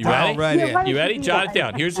again, you can You dial ready? right in. You ready? Jot it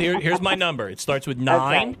down. Here's my number. It starts with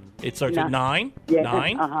 9. Okay. It starts with 9. Yeah,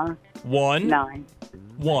 9. uh-huh. 1. 9.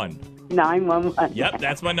 1. 911. Yep,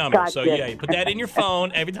 that's my number. Gotcha. So yeah, you put that in your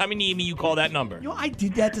phone. Every time you need me, you call that number. You know, I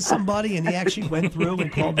did that to somebody, and he actually went through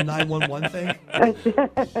and called the 911 thing.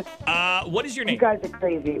 What is your name? You guys are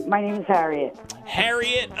crazy. My name is Harriet.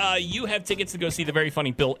 Harriet, you have tickets to go see the very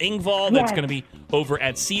funny Bill Engvall. That's Yes. going to be over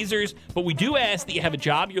at Caesars. But we do ask that you have a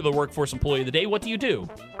job. You're the workforce employee of the day. What do you do?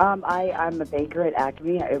 I'm a baker at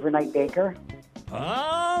Acme, an overnight baker.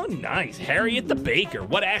 Oh, nice. Harriet the baker.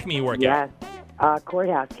 What Acme you work Yes. at?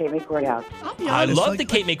 Courthouse, Cape May Courthouse. I'll be I honest, love like, the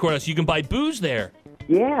Cape May Courthouse. You can buy booze there.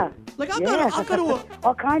 Yeah. Like, I'll yeah. go to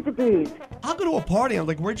all kinds of booze. I'll go to a party. I'm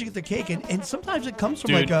like, where'd you get the cake? And sometimes it comes from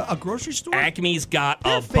Dude, like a grocery store. Acme's got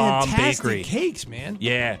They're a bomb fantastic bakery. cakes, man.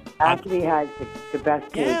 Yeah. Acme has the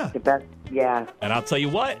best cake. Yeah. The best. Yeah. And I'll tell you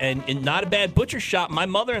what, and not a bad butcher shop. My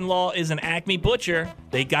mother-in-law is an Acme butcher.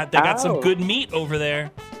 They got some Oh. good meat over there.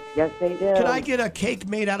 Yes, they do. Can I get a cake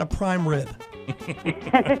made out of prime rib?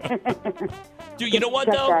 Dude, you know what,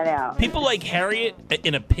 Check though? that out. People like Harriet,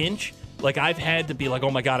 in a pinch, like I've had to be like, oh,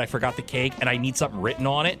 my God, I forgot the cake, and I need something written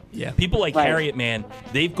on it. Yeah. People like Right. Harriet, man,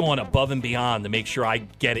 they've gone above and beyond to make sure I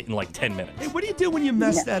get it in like 10 minutes. Hey, what do you do when you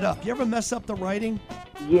mess that up? You ever mess up the writing?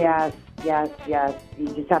 Yes. You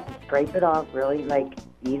just have to scrape it off really,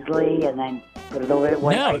 easily, and then put it over it.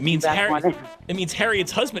 No, it means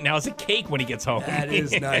Harriet's husband now has a cake when he gets home. That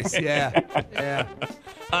is nice. Yeah.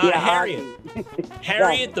 Harriet.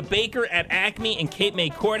 Harriet, the baker at Acme and Cape May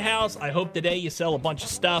Courthouse. I hope today you sell a bunch of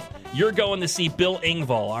stuff. You're going to see Bill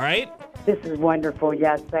Engvall, all right? This is wonderful.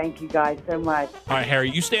 Yes, thank you guys so much. All right,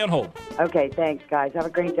 Harriet, you stay on hold. Okay, thanks, guys. Have a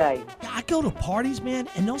great day. I go to parties, man,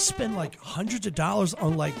 and they'll spend like hundreds of dollars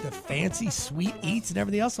on like the fancy sweet eats and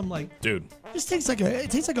everything else. I'm like, dude, this tastes like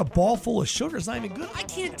a ball full of sugar. It's not even good. I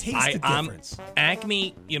can't taste the difference.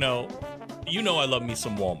 Acme, you know I love me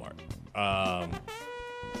some Walmart.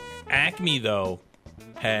 Acme, though,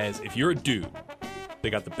 has, if you're a dude They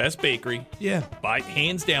got the best bakery. Yeah. By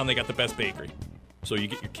hands down, they got the best bakery. So you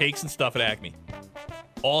get your cakes and stuff at Acme.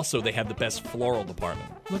 Also, they have the best floral department.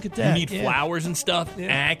 Look at that. You need flowers and stuff. Yeah.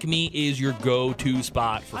 Acme is your go-to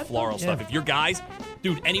spot for floral yeah. stuff. If you're guys,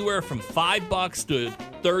 dude, anywhere from $5 to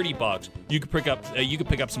 $30, you could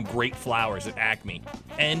pick up some great flowers at Acme.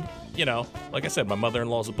 And like I said, my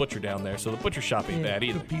mother-in-law's a butcher down there, so the butcher shop ain't bad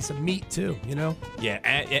either. Good piece of meat too. Yeah,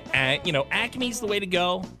 Acme's the way to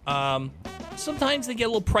go. Sometimes they get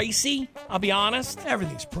a little pricey. I'll be honest.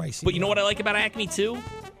 Everything's pricey. But you know what I like about Acme too?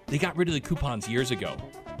 They got rid of the coupons years ago.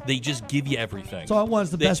 They just give you everything. So I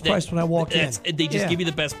want the best price when I walk in. They just give you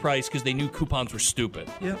the best price because they knew coupons were stupid.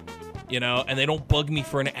 Yep. And they don't bug me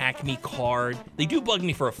for an Acme card. They do bug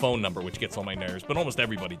me for a phone number, which gets on my nerves, but almost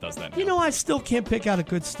everybody does that now. I still can't pick out a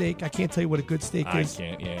good steak. I can't tell you what a good steak is. I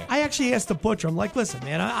can't, yeah. I actually asked the butcher. I'm like, listen,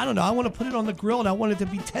 man, I don't know. I want to put it on the grill, and I want it to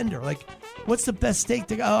be tender. Like, what's the best steak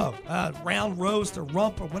to go? Round roast or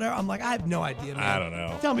rump or whatever? I'm like, I have no idea, man. I don't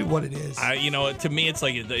know. Tell me what it is. To me, it's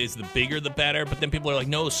like, is the bigger the better? But then people are like,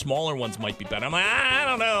 no, smaller ones might be better. I'm like, I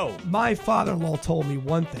don't know. My father-in-law told me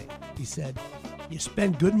one thing. He said, you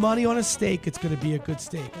spend good money on a steak, it's going to be a good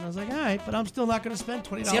steak. And I was like, all right, but I'm still not going to spend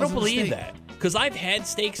 $20 See, I don't on a believe steak. that. Because I've had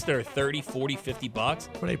steaks that are $30, $40,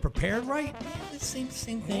 $50. Were they prepared right? Yeah, the same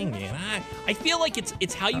thing, man. I feel like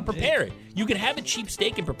it's how you prepare it. You can have a cheap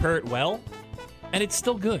steak and prepare it well, and it's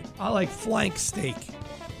still good. I like flank steak.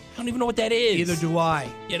 I don't even know what that is. Either do I.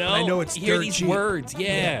 I know it's you hear dirt these cheap. words,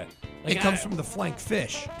 yeah. Like, it comes from the flank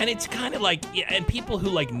fish. And it's kind of like, and people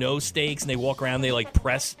who know steaks and they walk around, they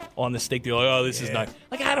press on the steak. They're like, oh, this is not.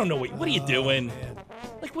 Like, I don't know. What are you doing? Man.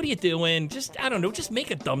 Like, what are you doing? Just, I don't know. Just make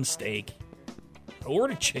a dumb steak.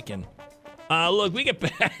 Order chicken. Look, we get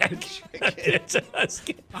back.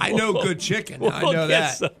 I know good chicken. I know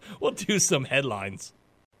that. We'll do some headlines.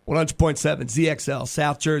 100.7 ZXL,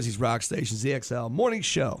 South Jersey's rock station, ZXL Morning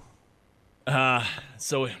Show.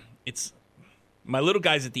 So it's... My little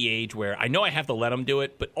guy's at the age where I know I have to let him do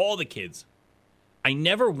it, but all the kids, I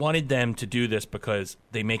never wanted them to do this because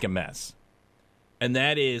they make a mess. And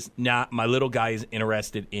that is not, my little guy is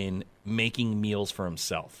interested in making meals for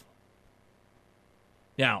himself.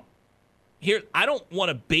 Now, here, I don't want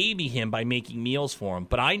to baby him by making meals for him,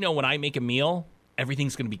 but I know when I make a meal,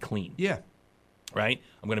 everything's going to be clean. Yeah. Right?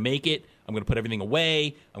 I'm going to make it. I'm going to put everything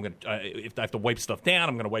away. I'm going to, if I have to wipe stuff down,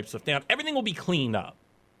 I'm going to wipe stuff down. Everything will be cleaned up.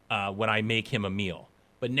 When I make him a meal.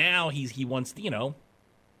 But now he wants to,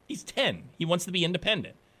 he's 10. He wants to be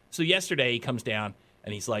independent. So yesterday he comes down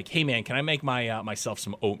and he's like, hey, man, can I make myself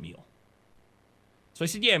some oatmeal? So I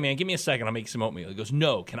said, yeah, man, give me a second. I'll make some oatmeal. He goes,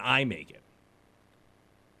 no, can I make it?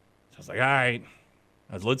 So I was like, all right,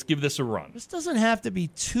 let's give this a run. This doesn't have to be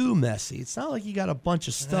too messy. It's not like you got a bunch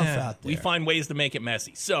of stuff out there. We find ways to make it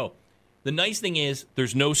messy. So the nice thing is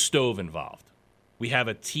there's no stove involved. We have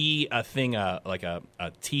a tea thing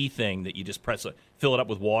that you just press, fill it up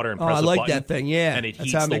with water and press a button. I like that thing, yeah. And it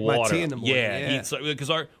That's heats how I the make water. my tea in the morning. Yeah,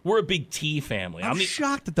 because we're a big tea family. I'm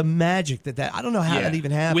shocked at the magic that I don't know how that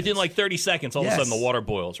even happens. Within 30 seconds, all of a sudden the water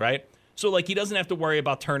boils, right? So he doesn't have to worry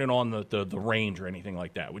about turning on the range or anything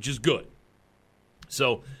like that, which is good.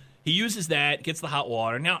 So he uses that, gets the hot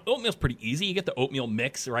water. Now, oatmeal's pretty easy. You get the oatmeal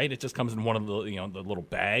mix, right? It just comes in one of the the little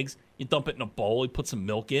bags. You dump it in a bowl. You put some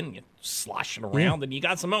milk in. You slosh it around, and you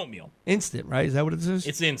got some oatmeal. Instant, right? Is that what it is?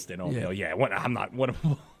 It's instant oatmeal. Yeah. I'm not. What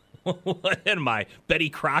am I, Betty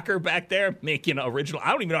Crocker back there making original?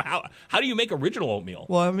 I don't even know how do you make original oatmeal?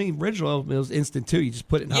 Well, I mean, original oatmeal is instant too. You just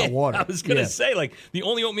put it in hot water. I was gonna say the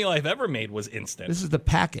only oatmeal I've ever made was instant. This is the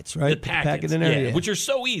packets, right? The packet in there, which are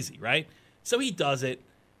so easy, right? So he does it.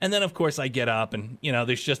 And then, of course, I get up and,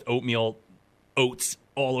 there's just oats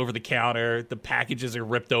all over the counter. The packages are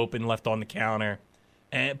ripped open, left on the counter.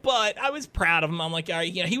 But I was proud of him. I'm like, all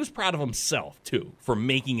right, he was proud of himself, too, for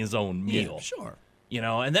making his own meal. Yeah, sure.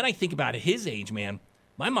 And then I think about his age, man.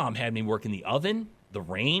 My mom had me work in the oven, the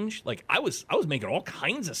range. Like, I was making all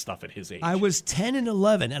kinds of stuff at his age. I was 10 and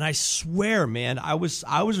 11, and I swear, man, I was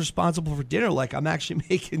responsible for dinner. Like, I'm actually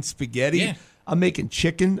making spaghetti. Yeah. I'm making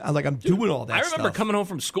chicken. I'm doing all that stuff. I remember coming home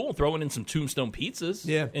from school, throwing in some Tombstone pizzas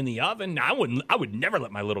in the oven. Now, I would never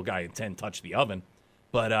let my little guy at 10 touch the oven.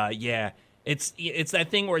 But, it's that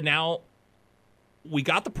thing where now we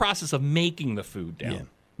got the process of making the food down. Yeah.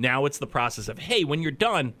 Now it's the process of, hey, when you're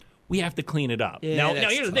done, we have to clean it up. Yeah, now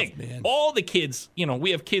here's the thing. Man. All the kids,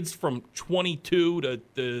 we have kids from 22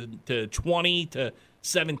 to 20 to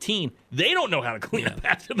 17, they don't know how to clean up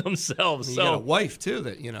after themselves. You so got a wife too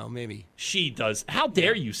that maybe she does. How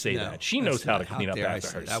dare you say that? She knows how to clean up dare I after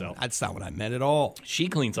say that? herself. That's not what I meant at all. She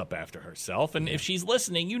cleans up after herself, and if she's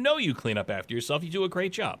listening, you clean up after yourself. You do a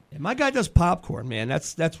great job. And my guy does popcorn, man.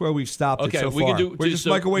 That's where we've stopped it so we far. can do We're just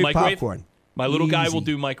microwave popcorn. My little guy will Easy.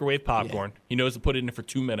 do microwave popcorn. He knows to put it in for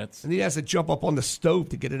 2 minutes. And he has to jump up on the stove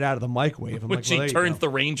to get it out of the microwave. I'm Which like, he turns the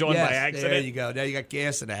range on by accident. There you go. Now you got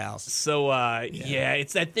gas in the house. So, yeah,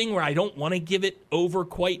 it's that thing where I don't want to give it over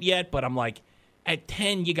quite yet, but I'm like, at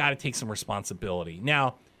 10, you got to take some responsibility.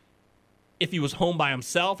 Now, if he was home by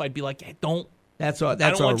himself, I'd be like, hey, don't. That's our I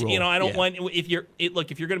don't want rule. I don't want if you're going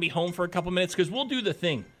to be home for a couple minutes, because we'll do the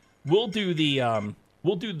thing. We'll do the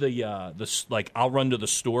like I'll run to the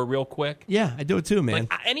store real quick. Yeah, I do it too, man.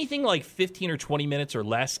 Like, anything like 15 or 20 minutes or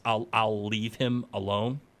less, I'll leave him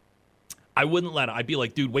alone. I wouldn't let him. I'd be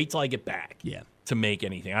like, dude, wait till I get back. Yeah. To make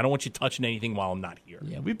anything. I don't want you touching anything while I'm not here.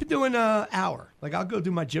 Yeah, we've been doing an hour. Like, I'll go do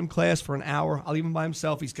my gym class for an hour. I'll leave him by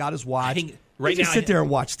himself. He's got his watch. I think right just now sit there and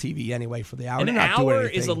watch TV anyway for the hour. An They're not doing hour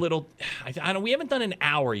anything. is a little. I don't. We haven't done an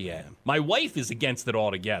hour yet. My wife is against it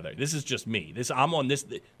altogether. This is just me. I'm on this.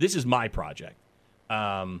 This is my project.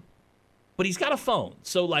 But he's got a phone,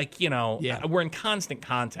 so we're in constant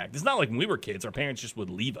contact. It's not like when we were kids; our parents just would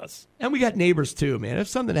leave us. And we got neighbors too, man. If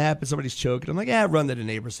something happens, somebody's choking, I'm like, run to the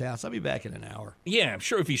neighbor's house. I'll be back in an hour. Yeah, I'm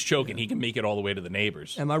sure if he's choking, he can make it all the way to the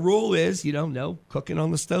neighbors. And my rule is, no cooking on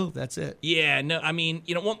the stove. That's it. Yeah, no, I mean,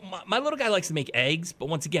 my little guy likes to make eggs, but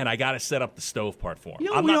once again, I got to set up the stove part for him.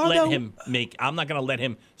 I'm not going to let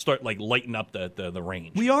him start lighting up the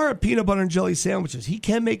range. We are at peanut butter and jelly sandwiches. He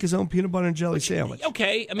can make his own peanut butter and jelly sandwich.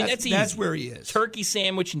 Okay, I mean that's easy. That's where he is. Turkey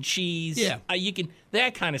sandwich and cheese. Yeah, you can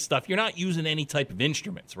that kind of stuff. You're not using any type of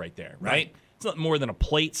instruments right there, right? It's not more than a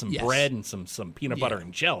plate, some bread, and some peanut butter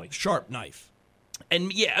and jelly. Sharp knife.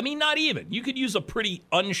 And not even. You could use a pretty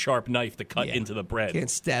unsharp knife to cut into the bread. Can't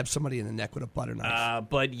stab somebody in the neck with a butter knife.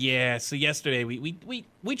 But yeah, so yesterday we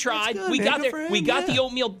tried. Good, we man. got Good there. for We him, got the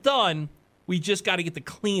oatmeal done. We just got to get the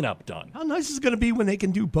cleanup done. How nice is it going to be when they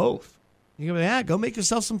can do both? You're going to go make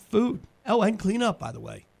yourself some food. Oh, and clean up, by the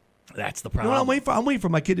way. That's the You know problem. what I'm waiting for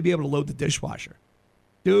my kid to be able to load the dishwasher.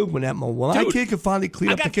 Dude, when my kid can finally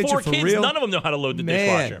clean up the kitchen for kids, real. None of them know how to load the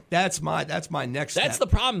dishwasher. That's my next step. That's the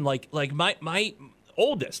problem. Like my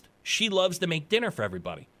oldest, she loves to make dinner for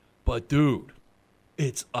everybody. But dude,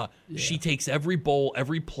 it's she takes every bowl,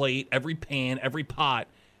 every plate, every pan, every pot,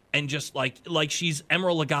 and just like she's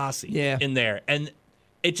Emeril Lagasse in there, and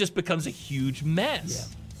it just becomes a huge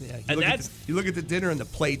mess. Yeah, and you look at the dinner and the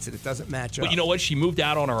plates, and it doesn't match up. But you know what? She moved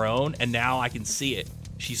out on her own, and now I can see it.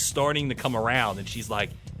 She's starting to come around, and she's like,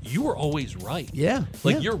 "You were always right. Yeah,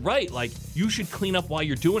 you're right. Like you should clean up while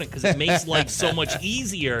you're doing it because it makes life so much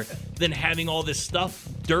easier than having all this stuff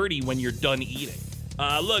dirty when you're done eating."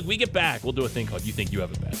 Look, we get back. We'll do a thing called "You Think You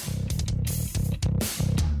Have It Bad."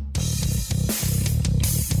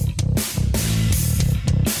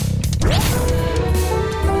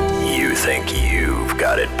 You think you've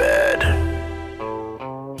got it bad.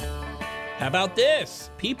 How about this?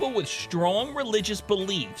 People with strong religious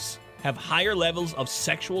beliefs have higher levels of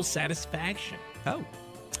sexual satisfaction. Oh. Is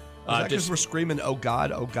that because we're screaming, "Oh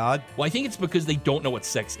God, oh God"? Well, I think it's because they don't know what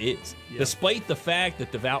sex is. Yeah. Despite the fact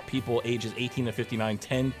that devout people ages 18 to 59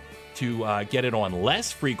 tend to get it on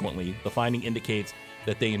less frequently, the finding indicates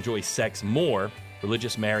that they enjoy sex more.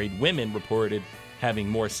 Religious married women reported having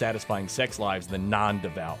more satisfying sex lives than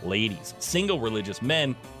non-devout ladies. Single religious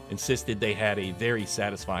men insisted they had a very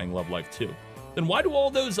satisfying love life too. Then why do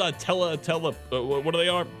all those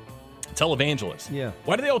televangelists? Yeah.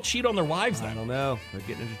 Why do they all cheat on their wives then? I don't know. They're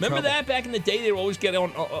getting into Remember trouble. that back in the day? They would always get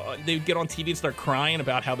on. They would get on TV and start crying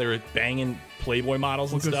about how they were banging Playboy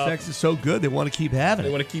models and Because stuff. sex is so good, they want to keep having it.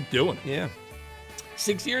 They want to keep doing it. Yeah.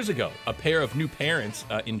 6 years ago, a pair of new parents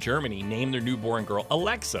in Germany named their newborn girl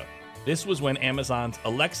Alexa. This was when Amazon's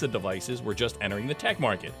Alexa devices were just entering the tech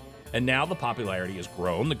market. And now the popularity has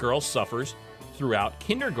grown. The girl suffers throughout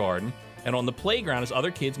kindergarten and on the playground as other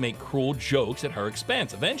kids make cruel jokes at her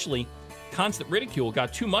expense. Eventually, constant ridicule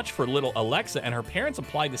got too much for little Alexa, and her parents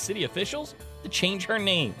applied to city officials to change her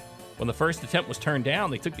name. When the first attempt was turned down,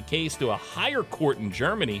 they took the case to a higher court in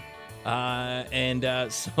Germany.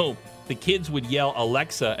 So the kids would yell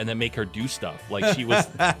Alexa and then make her do stuff like she was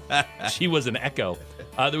an echo.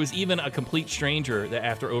 There was even a complete stranger that,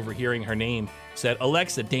 after overhearing her name, said,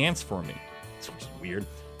 "Alexa, dance for me." Which is weird.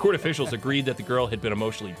 Court officials agreed that the girl had been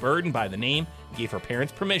emotionally burdened by the name and gave her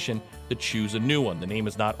parents permission to choose a new one. The name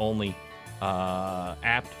is not only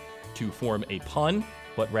apt to form a pun,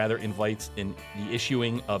 but rather invites in the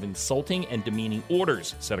issuing of insulting and demeaning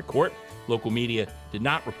orders, said a court. Local media did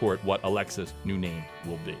not report what Alexa's new name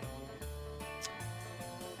will be.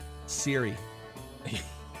 Siri.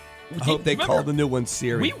 I hope they call the new one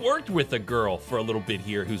Siri. We worked with a girl for a little bit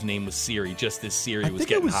here whose name was Siri, just as Siri was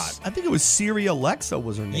getting hot. I think it was Siri Alexa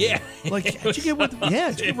was her name. Yeah. Like, how'd you get with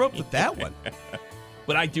that one?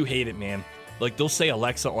 But I do hate it, man. Like, they'll say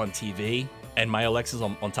Alexa on TV, and my Alexa's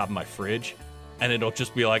on top of my fridge, and it'll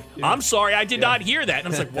just be like, I'm sorry, I did not hear that. And I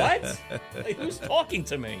was like, what? Like, who's talking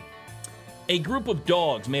to me? A group of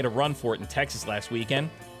dogs made a run for it in Texas last weekend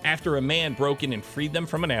after a man broke in and freed them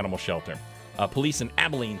from an animal shelter. Police in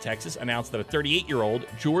Abilene, Texas, announced that a 38-year-old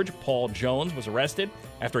George Paul Jones was arrested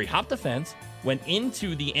after he hopped the fence, went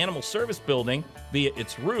into the animal service building via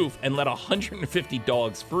its roof, and let 150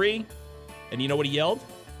 dogs free. And you know what he yelled?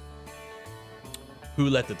 Who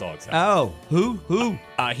let the dogs out? Oh, who?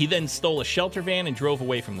 He then stole a shelter van and drove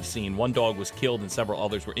away from the scene. One dog was killed and several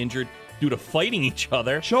others were injured due to fighting each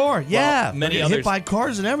other. Sure, yeah. Many others hit by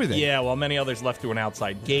cars and everything. Yeah, while many others left through an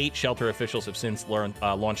outside gate. Shelter officials have since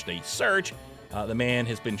launched a search. The man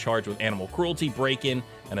has been charged with animal cruelty, break-in,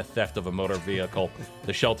 and a theft of a motor vehicle.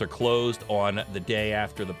 The shelter closed on the day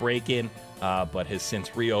after the break-in, but has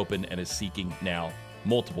since reopened and is seeking now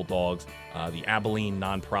multiple dogs. The Abilene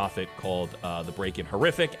nonprofit called the break-in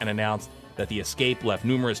horrific and announced that the escape left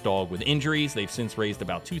numerous dogs with injuries. They've since raised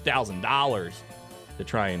about $2,000 to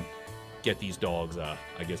try and get these dogs,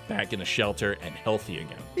 I guess, back in the shelter and healthy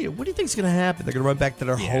again. Yeah, what do you think's going to happen? They're going to run back to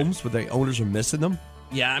their homes where the owners are missing them?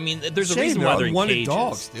 Yeah, I mean, there's a reason why they're in cages.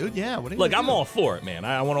 Dogs, dude. Yeah, what are you Look, gonna I'm do? all for it, man.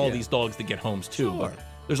 I want all these dogs to get homes too. Sure. But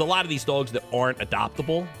there's a lot of these dogs that aren't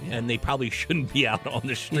adoptable, and they probably shouldn't be out on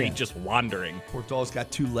the street just wandering. Poor dog's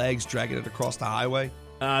got 2 legs dragging it across the highway.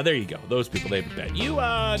 There you go. Those people, they have a bet. You,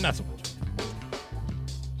 not so much.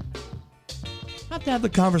 I had to have the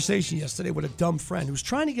conversation yesterday with a dumb friend who's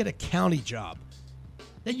trying to get a county job.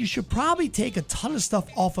 That you should probably take a ton of stuff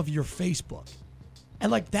off of your Facebook.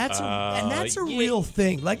 And like that's a real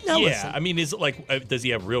thing. Like no, listen. I mean, is it like does he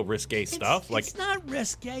have real risque stuff? It's not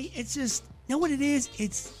risque. It's just you know what it is.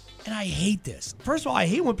 And I hate this. First of all, I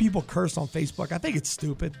hate when people curse on Facebook. I think it's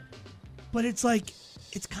stupid. But it's like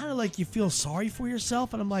it's kind of like you feel sorry for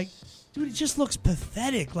yourself, and I'm like, dude, it just looks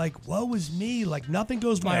pathetic. Like, woe is me. Like nothing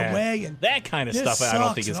goes my way, and that kind of stuff. I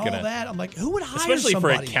don't think is gonna. All that. I'm like, who would hire especially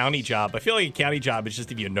somebody? for a county job? I feel like a county job is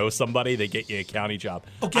just if you know somebody, they get you a county job.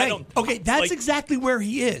 Okay, that's exactly where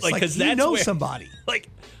he is. Like he knows somebody. Like,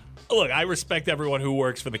 look, I respect everyone who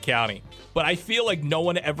works for the county, but I feel like no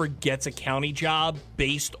one ever gets a county job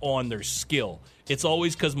based on their skill. It's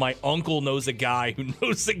always because my uncle knows a guy who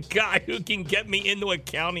knows a guy who can get me into a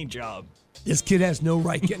county job. This kid has no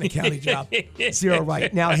right getting a county job. Zero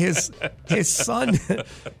right. Now his son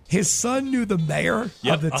knew the mayor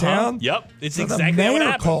of the town. Yep, it's so exactly the mayor what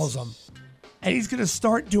happens. calls him, and he's going to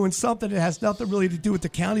start doing something that has nothing really to do with the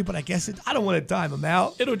county. But I guess I don't want to dime him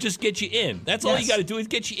out. It'll just get you in. That's all you got to do is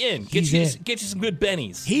get you in. Get you some good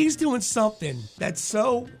bennies. He's doing something that's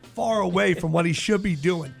so far away from what he should be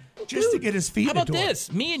doing just to get his feet in the door. How about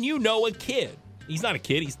this? Me and you know a kid. He's not a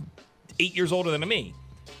kid. He's 8 years older than me.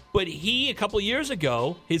 But a couple of years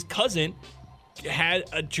ago, his cousin had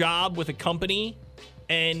a job with a company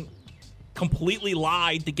and completely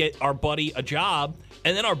lied to get our buddy a job.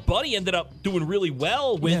 And then our buddy ended up doing really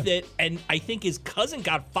well with it. And I think his cousin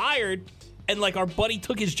got fired and like our buddy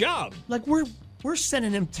took his job. Like we're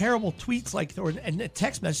sending him terrible tweets and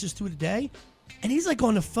text messages through the day. And he's like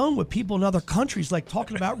on the phone with people in other countries, like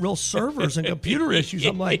talking about real servers and computer issues.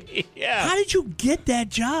 I'm like, how did you get that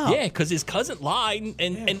job? Yeah, because his cousin lied,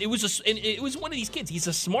 and it was one of these kids. He's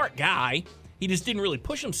a smart guy. He just didn't really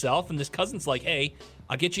push himself. And this cousin's like, hey,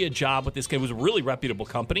 I'll get you a job with this guy. It was a really reputable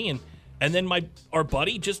company, and then our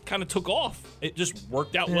buddy just kind of took off. It just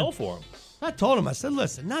worked out well for him. I told him, I said,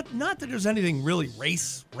 listen, not that there's anything really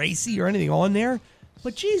racy or anything on there,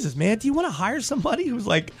 but Jesus, man, do you want to hire somebody who's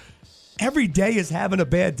like every day is having a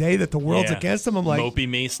bad day that the world's against him? I'm like, mopey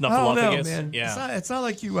me, snuffleupagus. Man. Yeah, it's not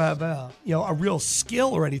like you have a real skill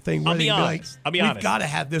or anything. I'll be honest. We've got to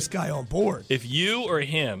have this guy on board. If you or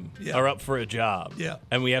him are up for a job,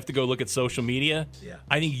 and we have to go look at social media,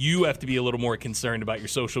 I think you have to be a little more concerned about your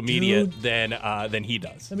social media than he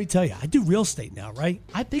does. Let me tell you, I do real estate now, right?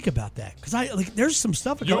 I think about that because there's some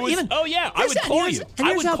stuff. I would call you. I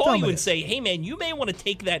would call you and say, hey man, you may want to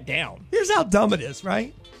take that down. Here's how dumb it is,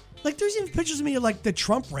 right? Like, there's even pictures of me at, like, the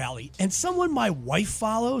Trump rally, and someone my wife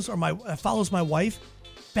follows, or follows my wife,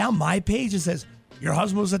 found my page and says, Your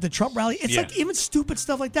husband was at the Trump rally. It's like even stupid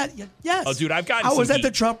stuff like that. Yes. Oh, dude, I've gotten I was some at the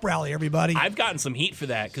heat. Trump rally, everybody. I've gotten some heat for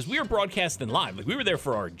that because we were broadcasting live. Like, we were there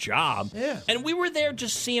for our job. Yeah. And we were there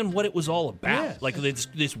just seeing what it was all about. Yeah. Like,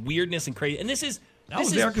 this weirdness and crazy. And this is... I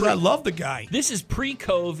was there because I love the guy. This is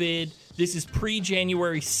pre-COVID. This is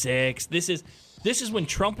pre-January 6th. This is when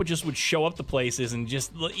Trump would show up to places and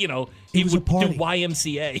just, he would do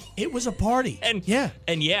YMCA. It was a party. And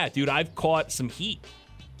yeah, dude, I've caught some heat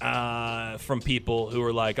from people who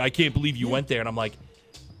are like, I can't believe you went there. And I'm like,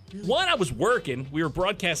 one, I was working. We were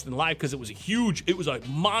broadcasting live because it was a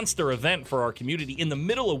monster event for our community in the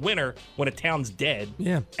middle of winter when a town's dead.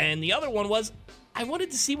 Yeah. And the other one was, I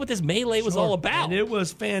wanted to see what this melee was all about. And it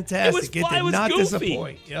was fantastic. It did not goofy.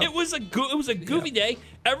 disappoint. Yep. It was a goofy day.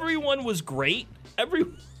 Everyone was great.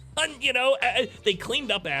 Everyone, they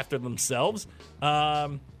cleaned up after themselves.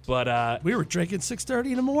 But we were drinking 6:30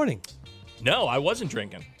 in the morning. No, I wasn't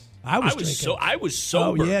drinking. I was drinking. I was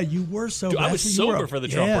sober. Oh yeah, you were sober. Dude, I was That's when you sober were- for the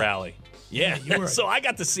Trump Yeah. rally. Yeah, you were. So I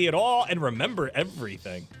got to see it all and remember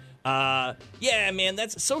everything. Yeah, man,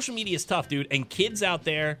 that's social media is tough, dude. And kids out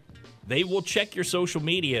there, they will check your social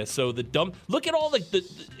media. So look at all the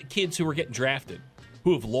kids who are getting drafted,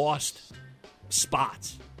 who have lost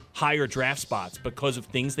spots, higher draft spots because of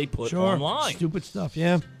things they put online. Stupid stuff.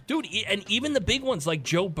 Yeah, Dude, and even the big ones like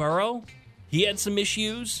Joe Burrow, he had some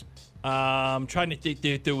issues. I'm trying to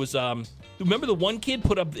think. There was remember the one kid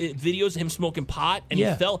put up videos of him smoking pot, and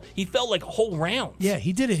Yeah. he fell like whole rounds. yeah,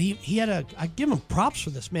 he did it. He had I give him props for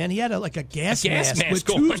this, man. He had a gas mask with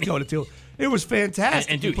going. tubes going into it. It was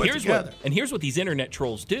fantastic. And he dude, put here's together. what these internet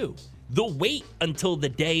trolls do. They'll wait until the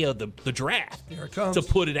day of the draft Here it comes. to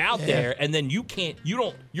put it out Yeah. there, and then your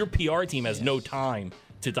PR team has no time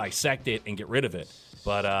to dissect it and get rid of it.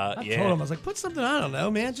 But I told him, I was like, put something, I don't know,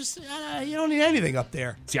 man. Just you don't need anything up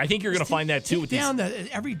there. See, I think you're going to find that too Take with down that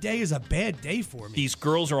every day is a bad day for me. these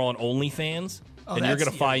girls are on OnlyFans, Oh, and you're that's-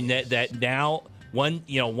 going to find that now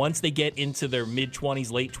once they get into their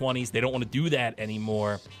mid-20s, late 20s, they don't want to do that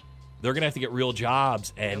anymore. They're going to have to get real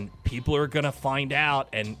jobs, and people are going to find out,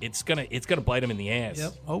 and it's going to bite them in the ass.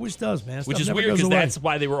 Yep, always does, man. Which Stuff is never weird goes because away. that's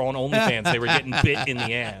why they were on OnlyFans. They were getting bit in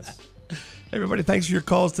the ass. Everybody, thanks for your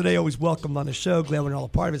calls today. Always welcome on the show. Glad we're all a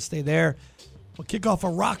part of it. Stay there. We'll kick off a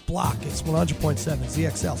rock block. It's 100.7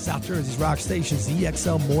 ZXL, South Jersey's rock station,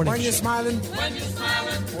 ZXL Morning When you're Show. smiling, when you're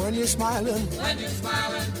smiling, when you're smiling, when you're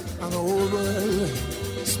smiling, and the whole world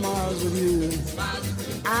smiles with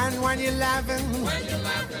you. And when you're laughing,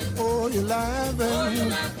 oh, you're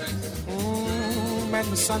laughing. When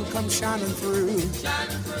the sun comes shining through.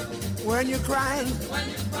 When you're crying,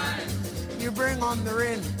 you bring on the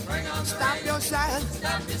rain. Stop your sighing.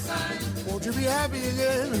 Won't you be happy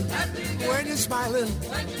again? When you're smiling,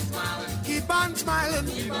 keep on smiling.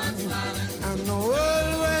 And the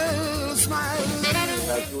world will smile.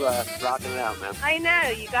 You rocking it out, man. I know.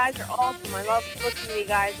 You guys are awesome. I love listening to you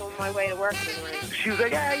guys on my way to work in the morning. She was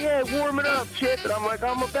like, yeah, warming up, Chip. And I'm like,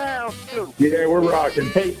 I'm about to. Yeah, we're rocking.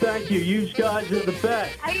 Hey, thank you. You guys are the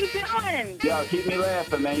best. How you doing? Yo, keep me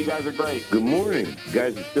laughing, man. You guys are great. Good morning. You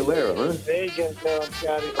guys are still there, huh? There you go,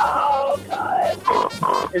 Scotty. Oh,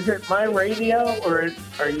 God. Is it my radio, or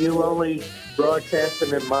are you only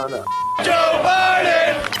broadcasting in mono? Joe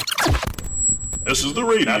Biden! This is the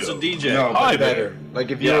radio. That's a DJ. No, Hi, better. Like,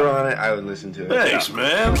 if you were on it, I would listen to it. Thanks,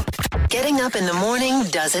 man. Getting up in the morning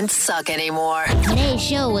doesn't suck anymore. Today's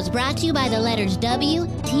show was brought to you by the letters W,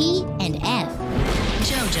 T, and F.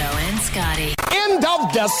 JoJo and Scotty. End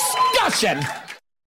of discussion.